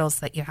different hurdles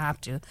that you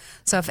have to.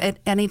 So if at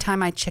any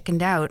time I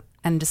chickened out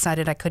and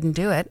decided I couldn't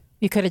do it.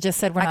 You could have just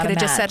said we're not a match. I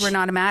could have just said we're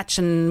not a match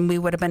and we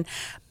would have been.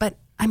 But,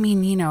 I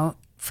mean,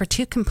 for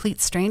two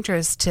complete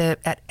strangers to,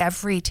 at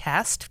every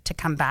test, to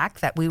come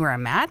back that we were a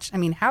match, I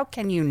mean, how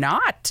can you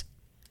not?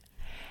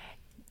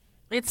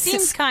 It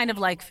seems kind of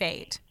like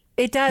fate.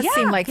 It does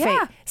seem like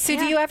fate. So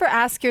do you ever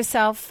ask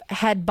yourself,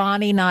 had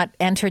Bonnie not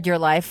entered your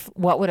life,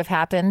 what would have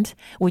happened?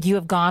 Would you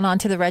have gone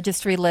onto the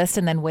registry list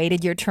and then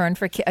waited your turn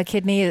for a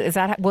kidney? Is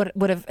that what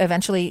would have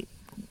eventually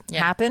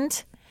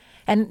happened?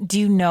 And do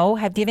you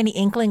have any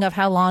inkling of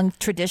how long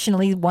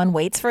traditionally one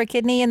waits for a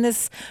kidney in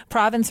this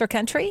province or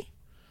country?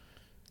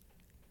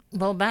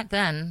 Well, back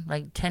then,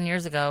 like 10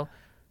 years ago,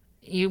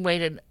 you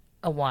waited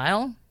a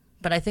while,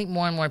 but I think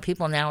more and more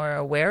people now are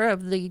aware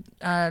of the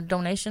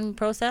donation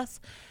process,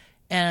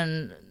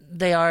 and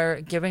they are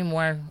giving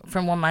more,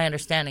 from what my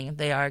understanding,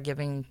 they are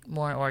giving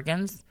more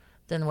organs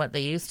than what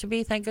they used to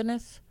be, thank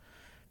goodness,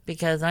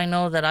 because I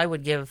know that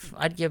I'd give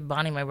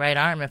Bonnie my right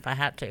arm if I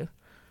had to.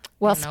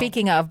 Well,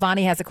 speaking of,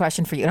 Bonnie has a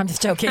question for you. I'm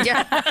just joking.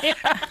 I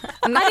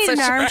need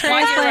an arm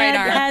transplant.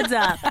 Heads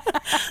up.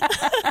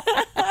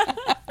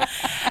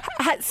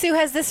 Sue,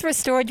 has this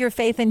restored your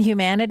faith in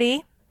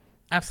humanity?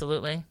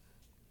 Absolutely.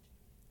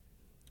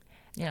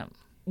 Yeah.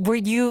 Were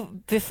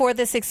you, before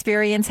this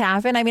experience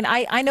happened? I mean,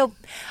 I know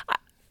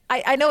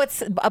I know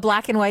it's a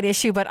black and white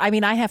issue, but I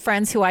mean, I have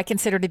friends who I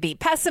consider to be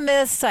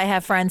pessimists. I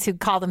have friends who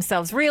call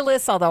themselves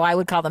realists, although I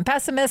would call them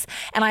pessimists.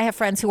 And I have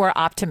friends who are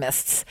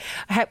optimists.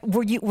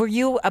 Were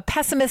you a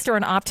pessimist or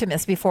an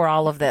optimist before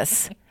all of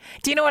this?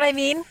 Do you know what I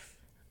mean?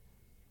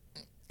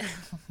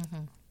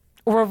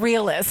 Or a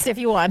realist, if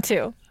you want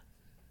to.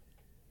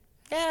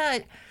 Yeah.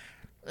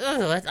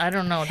 I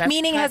don't know.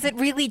 Meaning, has it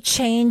really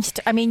changed?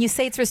 I mean, you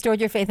say it's restored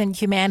your faith in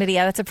humanity.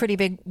 Yeah, that's a pretty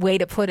big way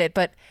to put it.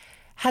 But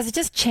has it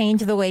just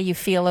changed the way you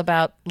feel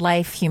about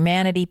life,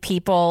 humanity,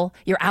 people,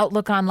 your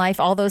outlook on life,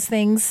 all those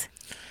things?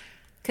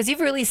 Because you've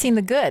really seen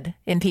the good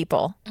in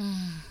people.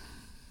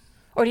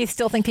 Or do you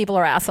still think people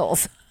are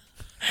assholes?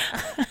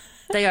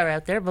 They are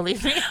out there,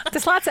 believe me.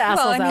 There's lots of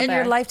assholes out and there.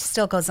 your life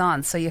still goes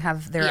on. So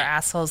there are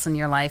assholes in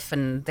your life,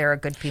 and there are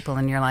good people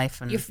in your life.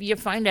 And You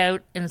find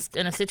out in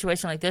a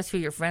situation like this who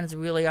your friends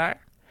really are.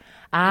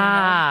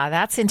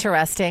 That's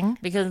interesting.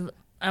 Because,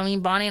 I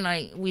mean, Bonnie and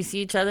I, we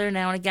see each other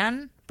now and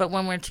again, but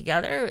when we're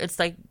together, it's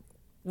like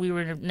we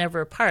were never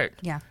apart.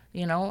 Yeah.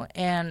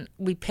 And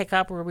we pick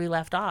up where we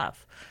left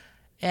off.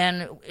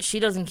 And she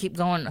doesn't keep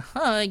going,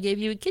 I gave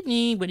you a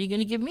kidney. What are you going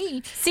to give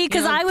me? See,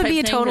 because I would be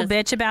a total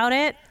bitch about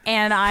it,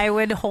 and I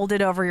would hold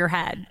it over your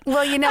head.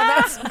 Well,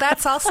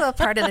 that's also a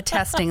part of the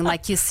testing.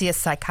 Like, you see a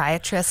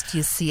psychiatrist,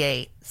 you see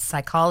a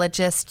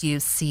psychologist,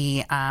 you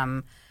see,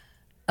 they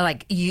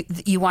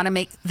want to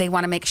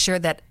make sure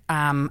that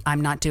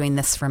I'm not doing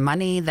this for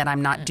money, that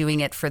I'm not doing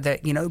it for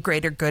the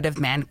greater good of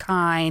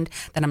mankind,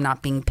 that I'm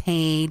not being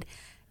paid.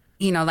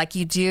 Like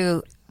you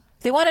do.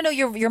 They want to know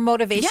your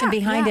motivation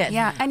behind it.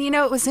 Yeah. And,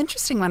 it was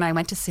interesting when I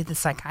went to see the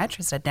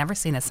psychiatrist. I'd never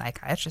seen a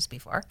psychiatrist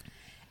before.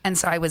 And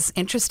so I was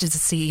interested to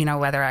see,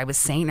 whether I was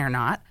sane or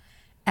not.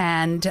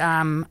 And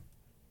so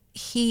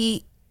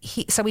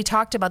we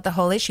talked about the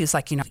whole issues,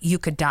 like, you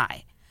could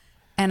die.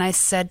 And I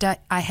said,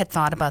 I had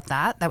thought about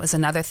that. That was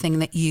another thing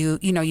that you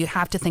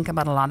have to think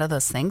about a lot of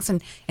those things.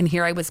 And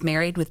here I was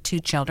married with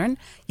 2 children.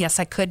 Yes,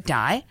 I could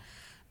die.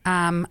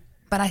 But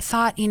I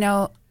thought,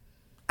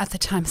 at the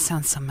time, it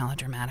sounds so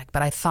melodramatic,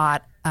 but I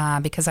thought,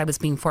 because I was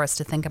being forced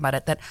to think about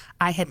it, that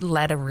I had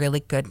led a really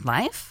good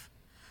life.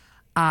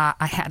 I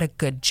had a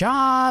good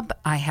job.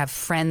 I have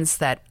friends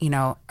that,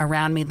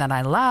 around me that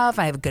I love.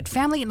 I have a good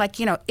family. Like,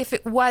 if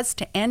it was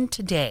to end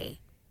today,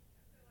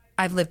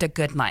 I've lived a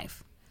good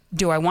life.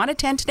 Do I want it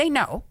to end today?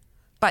 No.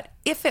 But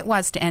if it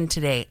was to end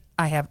today,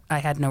 I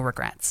had no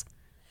regrets.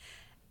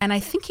 And I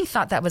think he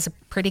thought that was a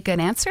pretty good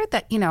answer,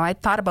 that, I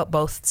thought about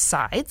both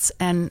sides,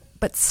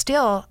 but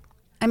still,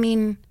 I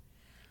mean,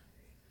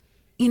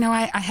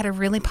 I had a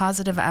really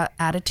positive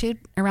attitude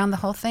around the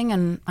whole thing,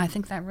 and I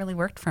think that really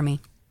worked for me.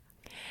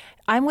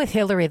 I'm with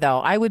Hillary, though.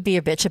 I would be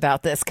a bitch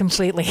about this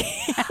completely.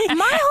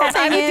 My whole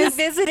thing I would is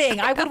be visiting.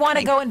 I would want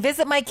to go and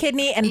visit my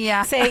kidney and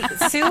say,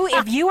 Sue,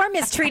 if you are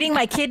mistreating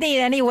my kidney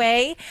in any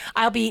way,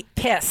 I'll be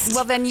pissed.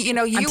 Well, then,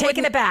 I'm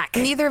taking it back.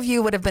 Neither of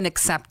you would have been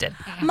accepted.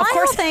 My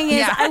whole thing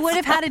is I would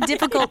have had a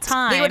difficult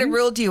time. They would have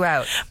ruled you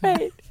out.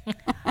 Right.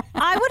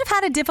 I would have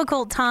had a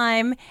difficult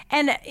time,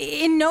 and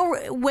in no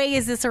way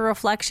is this a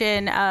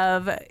reflection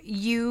of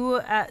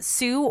you,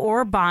 Sue,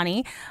 or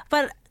Bonnie,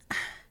 but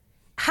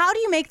how do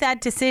you make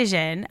that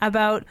decision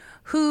about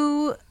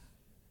who?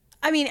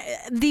 I mean,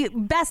 the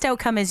best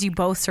outcome is you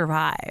both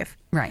survive.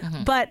 Right.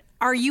 Mm-hmm. But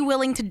are you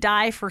willing to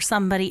die for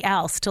somebody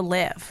else to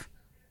live?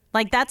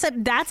 Like, that's a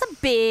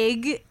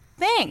big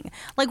thing.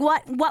 Like,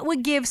 what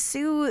would give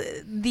Sue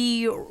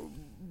the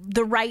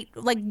right,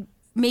 like,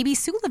 maybe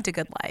Sue lived a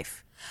good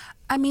life.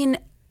 I mean,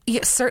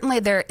 certainly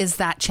there is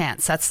that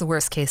chance. That's the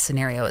worst case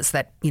scenario, is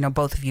that,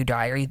 both of you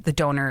die or the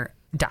donor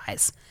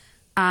dies.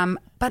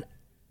 But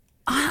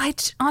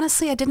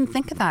honestly, I didn't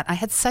think of that. I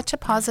had such a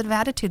positive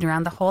attitude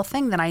around the whole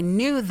thing that I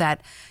knew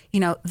that,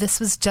 this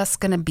was just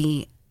going to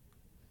be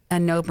a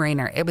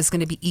no-brainer. It was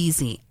going to be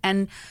easy.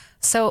 And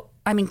so,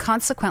 I mean,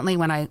 consequently,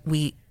 when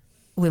we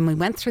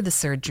went through the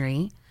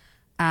surgery,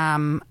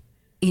 I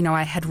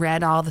had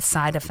read all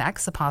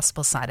the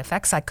possible side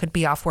effects. I could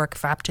be off work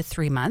for up to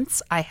 3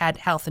 months. I had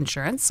health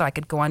insurance, so I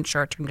could go on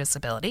short-term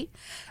disability.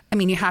 I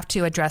mean, you have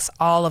to address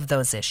all of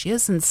those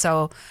issues. And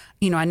so,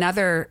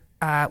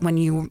 when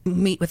you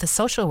meet with a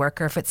social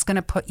worker, if it's going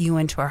to put you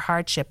into a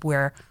hardship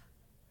where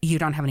you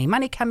don't have any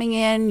money coming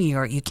in,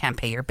 you can't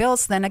pay your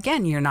bills, then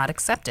again, you're not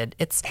accepted.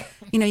 It's,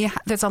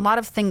 there's a lot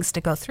of things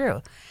to go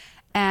through.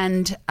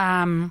 And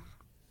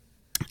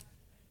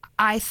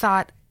I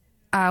thought,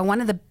 one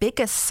of the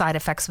biggest side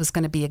effects was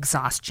going to be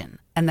exhaustion,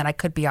 and that I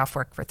could be off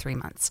work for 3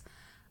 months.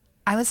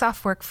 I was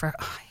off work for,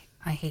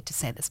 I hate to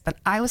say this, but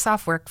I was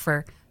off work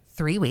for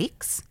 3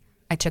 weeks.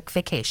 I took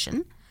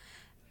vacation.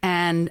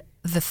 And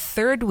the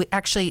third week,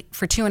 actually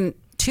for 2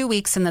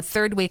 weeks, and the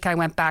third week I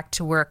went back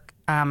to work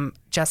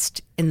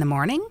just in the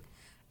morning.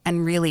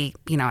 And really,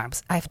 I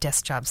have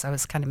desk jobs. I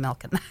was kind of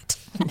milking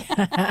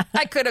that.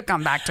 I could have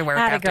come back to work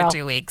after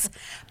 2 weeks.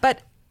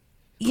 But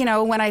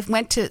when I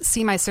went to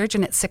see my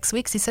surgeon at 6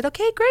 weeks, he said,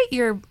 okay, great.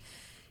 You're,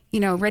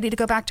 ready to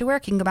go back to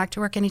work. You can go back to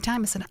work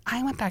anytime. I said,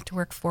 I went back to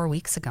work 4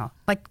 weeks ago.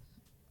 Like,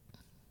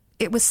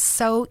 it was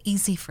so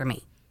easy for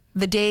me.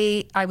 the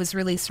day I was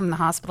released from the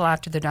hospital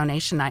after the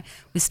donation,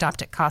 we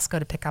stopped at Costco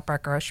to pick up our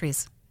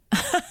groceries.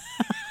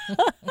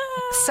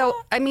 So,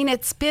 I mean,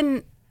 it's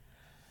been...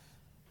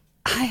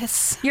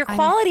 Your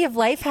quality of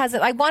life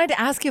hasn't... I wanted to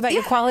ask you about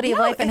your quality of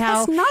life and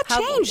how... it has not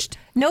changed.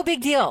 No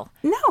big deal.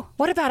 No.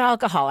 What about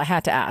alcohol? I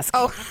had to ask.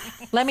 Oh.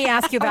 Let me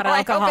ask you about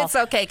alcohol. I hope it's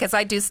okay, because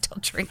I do still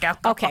drink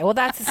alcohol. Okay,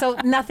 well, so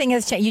nothing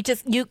has changed.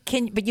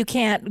 But you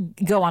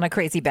can't go on a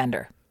crazy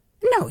bender.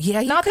 No,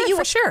 yeah, Not that you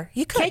for sure.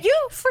 You could. Can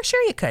you? For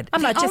sure you could.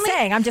 I'm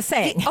just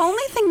saying. The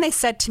only thing they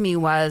said to me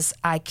was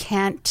I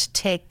can't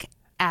take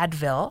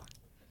Advil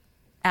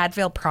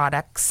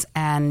products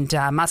and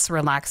muscle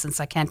relaxants.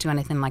 I can't do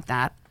anything like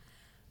that.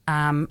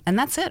 And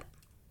that's it.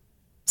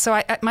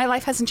 So my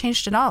life hasn't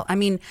changed at all. I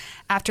mean,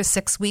 after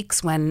 6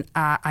 weeks when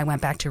I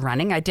went back to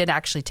running, I did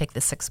actually take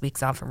the 6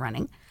 weeks off of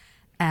running.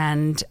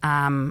 And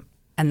then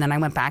I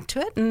went back to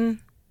it and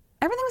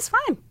everything was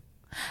fine.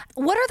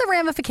 What are the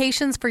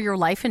ramifications for your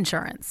life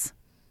insurance?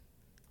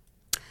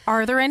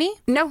 Are there any?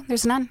 No,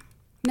 there's none.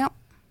 No.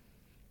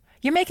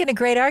 You're making a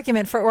great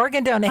argument for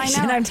organ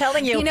donation. I'm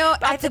telling you. You know,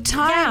 at the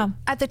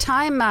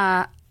time,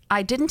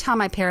 I didn't tell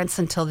my parents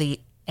until the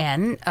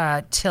end,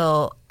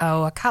 about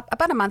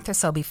a month or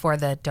so before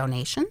the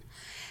donation.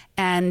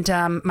 And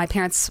my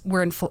parents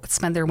were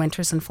spend their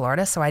winters in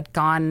Florida, so I'd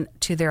gone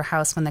to their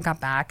house when they got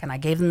back, and I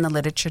gave them the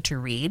literature to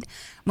read.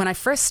 When I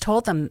first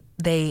told them,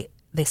 they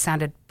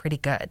sounded pretty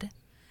good.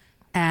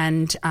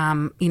 And,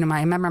 I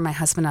remember my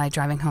husband and I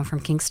driving home from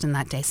Kingston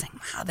that day saying,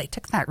 wow, they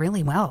took that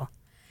really well.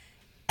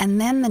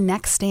 And then the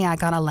next day I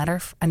got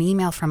an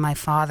email from my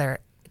father,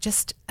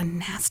 just a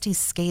nasty,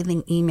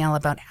 scathing email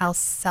about how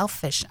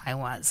selfish I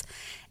was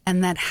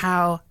and that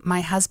how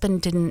my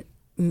husband didn't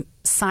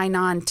sign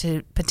on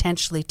to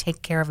potentially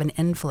take care of an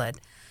invalid.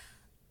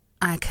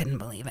 I couldn't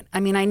believe it. I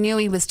mean, I knew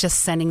he was just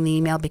sending the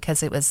email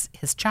because it was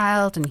his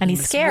child and he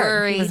was scared.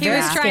 Worried. He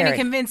was trying to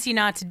convince you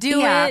not to do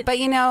it. Yeah, but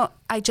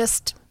I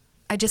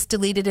just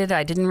deleted it.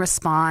 I didn't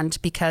respond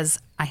because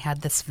I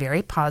had this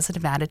very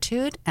positive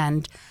attitude.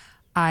 And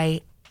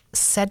I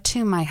said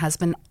to my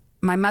husband,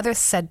 my mother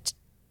said,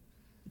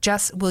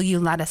 "Just, will you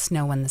let us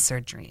know when the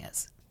surgery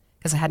is?"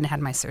 Because I hadn't had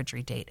my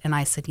surgery date. And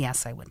I said,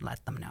 yes, I would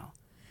let them know.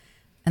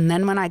 And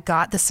then when I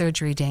got the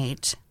surgery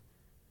date,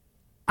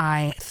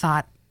 I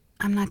thought,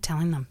 I'm not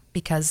telling them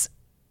because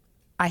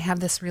I have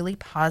this really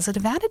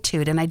positive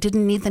attitude and I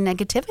didn't need the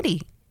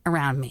negativity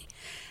around me.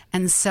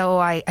 And so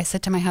I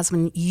said to my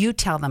husband, you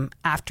tell them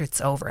after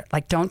it's over.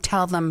 Like, don't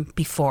tell them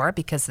before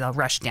because they'll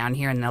rush down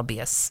here and there'll be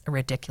a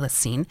ridiculous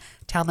scene.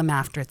 Tell them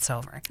after it's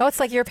over. Oh, it's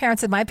like your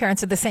parents and my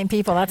parents are the same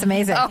people. That's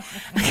amazing. I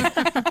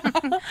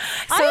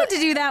had to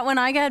do that when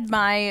I got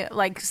my,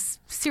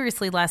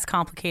 seriously less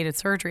complicated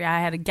surgery. I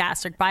had a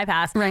gastric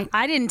bypass. Right.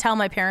 I didn't tell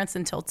my parents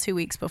until 2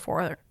 weeks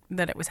before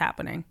that it was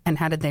happening. And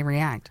how did they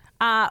react?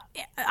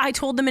 I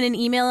told them in an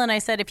email and I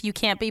said, if you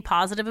can't be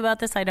positive about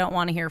this, I don't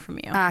want to hear from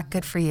you.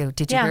 Good for you.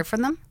 Did you hear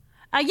from them?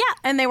 Yeah,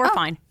 and they were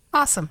fine.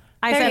 Awesome.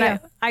 I said,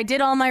 I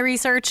did all my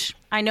research.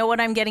 I know what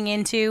I'm getting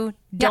into.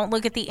 Don't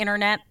look at the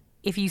internet.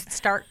 If you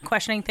start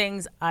questioning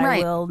things, I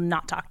will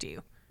not talk to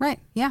you. Right.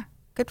 Yeah.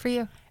 Good for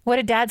you. What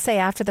did Dad say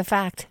after the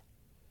fact?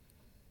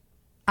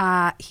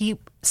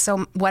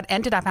 So what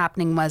ended up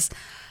happening was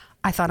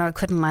I thought I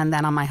couldn't land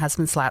that on my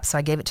husband's lap, so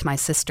I gave it to my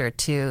sister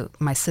to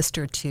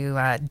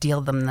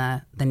deal them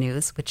the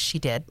news, which she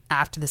did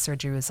after the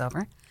surgery was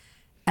over.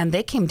 And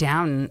they came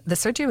down. The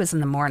surgery was in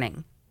the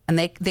morning, and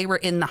they were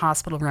in the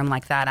hospital room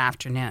like that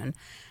afternoon.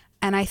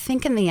 And I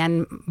think in the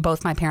end,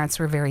 both my parents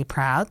were very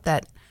proud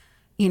that,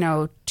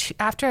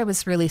 after I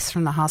was released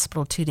from the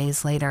hospital 2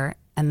 days later,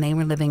 and they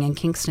were living in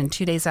Kingston.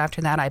 2 days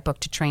after that, I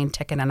booked a train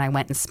ticket and I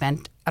went and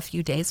spent a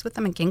few days with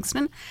them in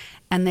Kingston,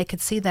 and they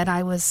could see that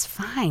I was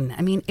fine.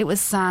 I mean, it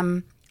was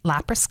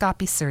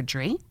laparoscopy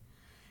surgery.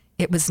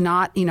 It was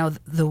not,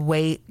 the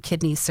way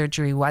kidney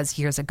surgery was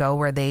years ago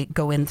where they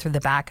go in through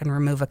the back and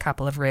remove a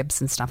couple of ribs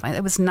and stuff like that.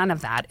 It was none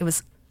of that. It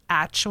was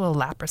actual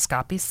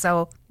laparoscopy.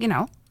 So,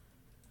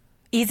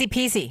 Easy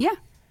peasy. Yeah.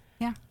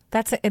 Yeah.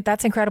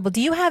 That's incredible.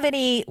 Do you have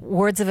any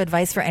words of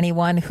advice for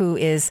anyone who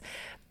is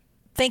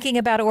thinking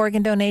about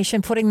organ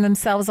donation, putting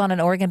themselves on an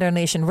organ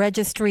donation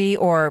registry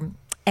or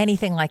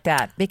anything like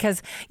that?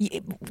 Because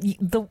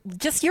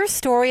just your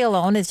story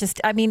alone is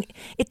just,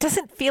 it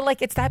doesn't feel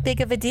like it's that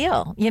big of a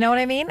deal. You know what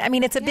I mean?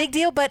 It's a big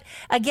deal, but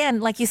again,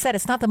 like you said,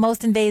 it's not the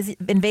most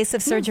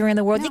invasive surgery in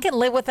the world. You can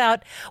live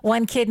without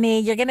one kidney.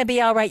 You're going to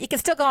be all right. You can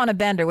still go on a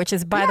bender, which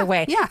is, by the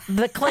way,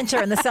 the clincher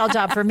and the sell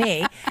job for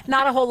me.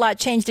 Not a whole lot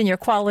changed in your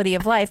quality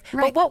of life.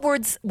 Right. But what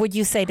words would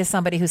you say to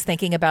somebody who's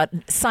thinking about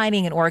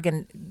signing an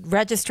organ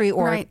registry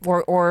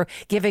or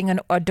giving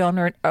a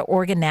donor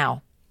organ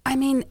now?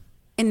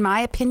 In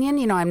my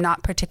opinion, I'm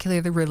not particularly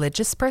the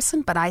religious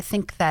person, but I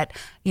think that,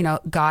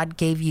 God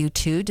gave you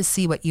two to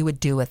see what you would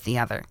do with the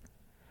other.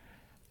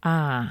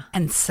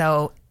 And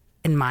so,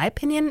 in my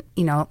opinion,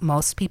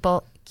 most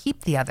people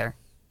keep the other.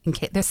 In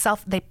case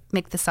they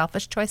make the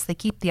selfish choice. They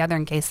keep the other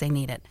in case they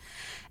need it.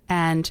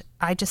 And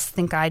I just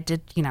think I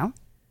did,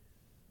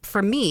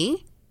 for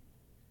me,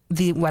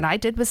 what I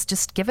did was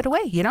just give it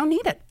away. You don't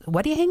need it.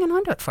 What are you hanging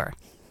on to it for?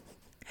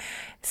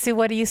 Sue,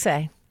 what do you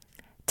say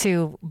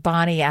to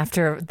Bonnie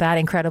after that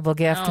incredible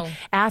gift? Oh.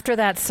 After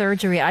that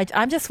surgery,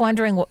 I'm just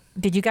wondering,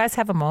 did you guys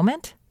have a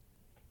moment?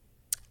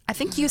 I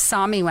think you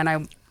saw me when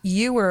I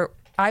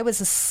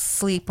was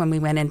asleep when we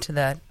went into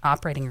the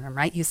operating room,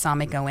 right? You saw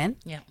me go in.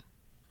 Yeah.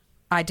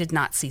 I did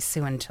not see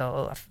Sue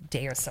until a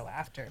day or so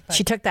after. But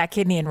She took that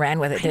kidney and ran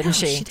with it, didn't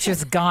she? She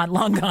was gone,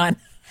 long gone.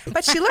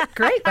 But she looked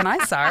great when I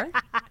saw her.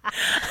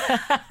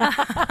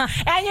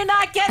 And you're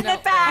not getting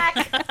it back.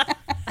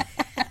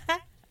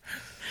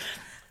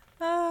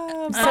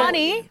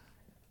 Bonnie,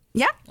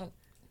 Yeah.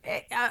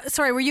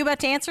 sorry, were you about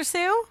to answer,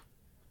 Sue?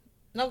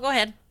 No, go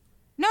ahead.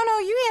 No,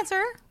 you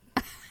answer.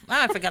 Oh,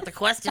 I forgot the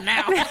question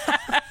now.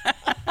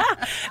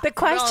 The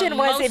question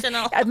We're all was,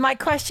 emotional. my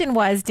question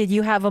was, did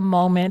you have a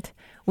moment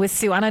with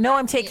Sue? And I know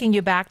I'm taking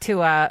you back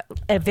to a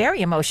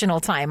very emotional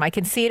time. I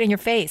can see it in your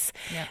face.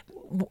 Yeah.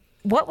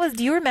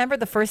 Do you remember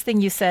the first thing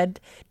you said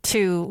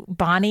to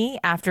Bonnie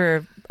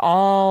after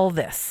all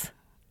this?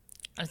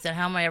 I said,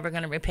 how am I ever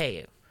going to repay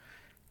you?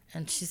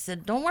 And she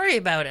said, don't worry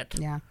about it.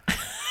 Yeah.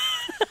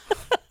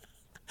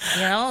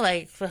 You know,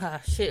 like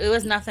it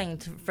was nothing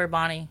for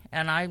Bonnie,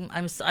 and I'm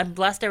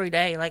blessed every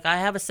day. Like I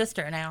have a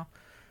sister now.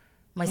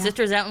 My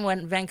sister's out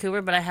in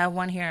Vancouver, but I have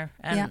one here,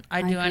 and Yeah, I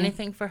I do agree.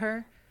 anything for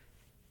her.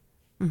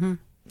 Mm-hmm.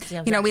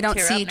 You know, we don't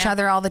see each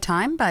other all the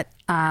time, but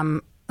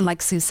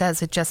like Sue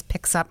says, it just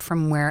picks up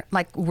from where,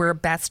 like, we're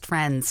best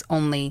friends.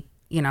 Only,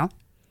 you know,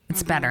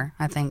 it's better,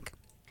 I think.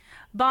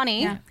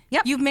 Bonnie,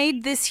 Yep. you've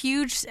made this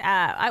huge,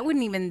 I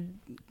wouldn't even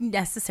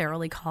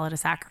necessarily call it a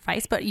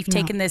sacrifice, but you've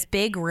taken this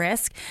big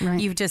risk. Right.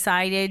 You've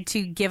decided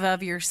to give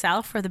of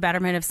yourself for the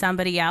betterment of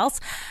somebody else.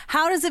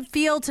 How does it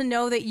feel to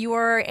know that you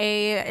are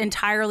a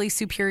entirely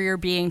superior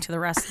being to the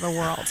rest of the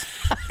world?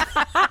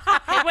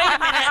 Hey, wait a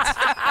minute.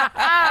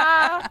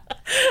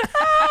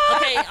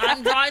 Okay,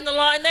 I'm drawing the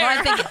line there. Well,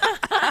 I think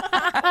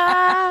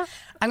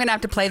I'm going to have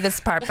to play this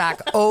part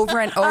back over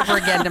and over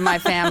again to my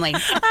family.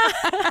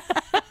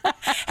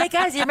 Hey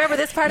guys, you remember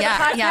this part of the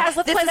podcast?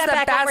 Let's This play is that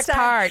the back best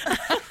part.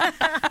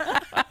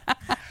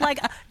 Like,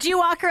 do you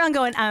walk around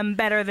going, I'm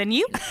better than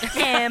you,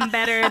 and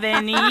better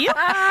than you,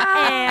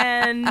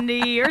 and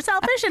you're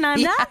selfish and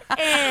I'm not,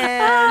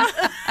 and...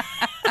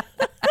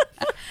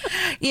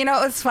 You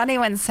know, it was funny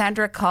when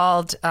Sandra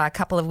called a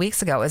couple of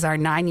weeks ago. It was our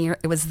 9-year.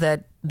 It was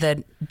the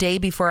day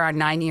before our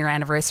 9-year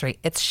anniversary.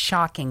 It's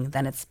shocking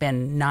that it's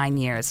been 9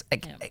 years.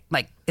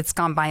 Like it's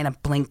gone by in a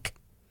blink.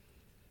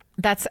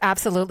 That's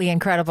absolutely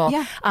incredible.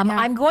 Yeah,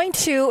 I'm going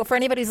to, for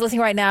anybody who's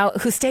listening right now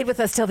who stayed with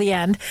us till the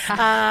end,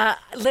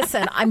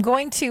 listen, I'm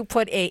going to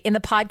put in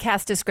the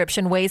podcast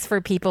description ways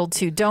for people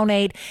to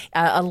donate,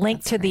 a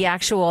link to the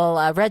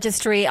actual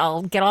registry.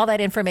 I'll get all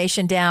that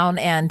information down,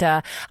 and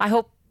I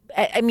hope.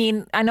 I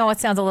mean, I know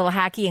it sounds a little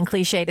hacky and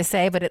cliche to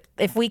say, but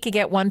if we could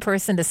get one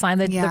person to sign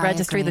the I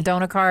registry, agree. the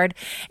donor card,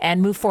 and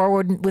move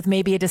forward with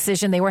maybe a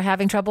decision they were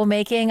having trouble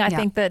making, I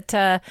think that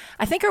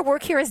I think our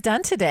work here is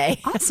done today.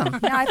 Awesome.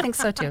 Yeah, I think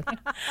so too.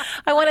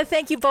 I want to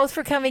thank you both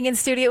for coming in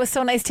studio. It was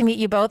so nice to meet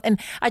you both, and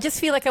I just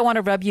feel like I want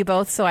to rub you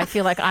both, so I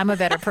feel like I'm a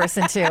better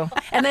person too.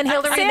 And then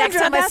Hillary, Sandra, next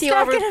time I see you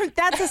over,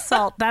 that's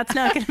assault. That's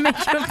not going to make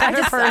you a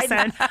better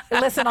person.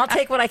 listen, I'll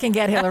take what I can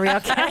get, Hillary.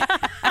 Okay.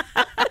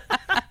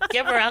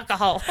 Give her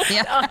alcohol.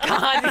 Yeah. Oh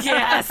God,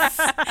 yes,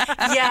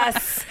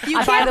 yes. You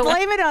By can't the way-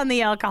 blame it on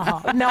the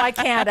alcohol. No, I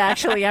can't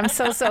actually. I'm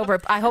so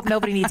sober. I hope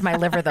nobody needs my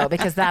liver though,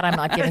 because that I'm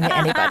not giving to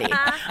anybody.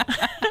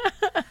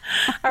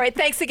 All right,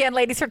 thanks again,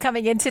 ladies, for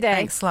coming in today.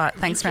 Thanks a lot.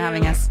 Thanks for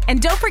having us.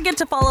 And don't forget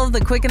to follow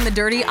The Quick and the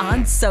Dirty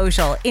on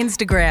social.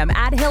 Instagram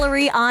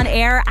 @Hillary on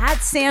Air,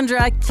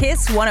 @Sandra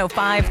Kiss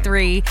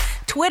 1053,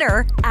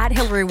 Twitter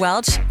 @Hillary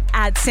Welch,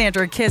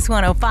 @Sandra Kiss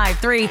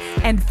 1053,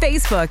 and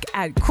Facebook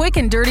 @Quick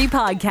and Dirty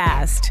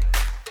Podcast.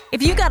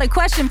 If you've got a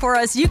question for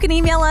us, you can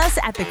email us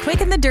at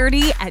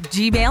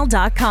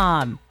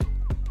thequickandthedirty@gmail.com.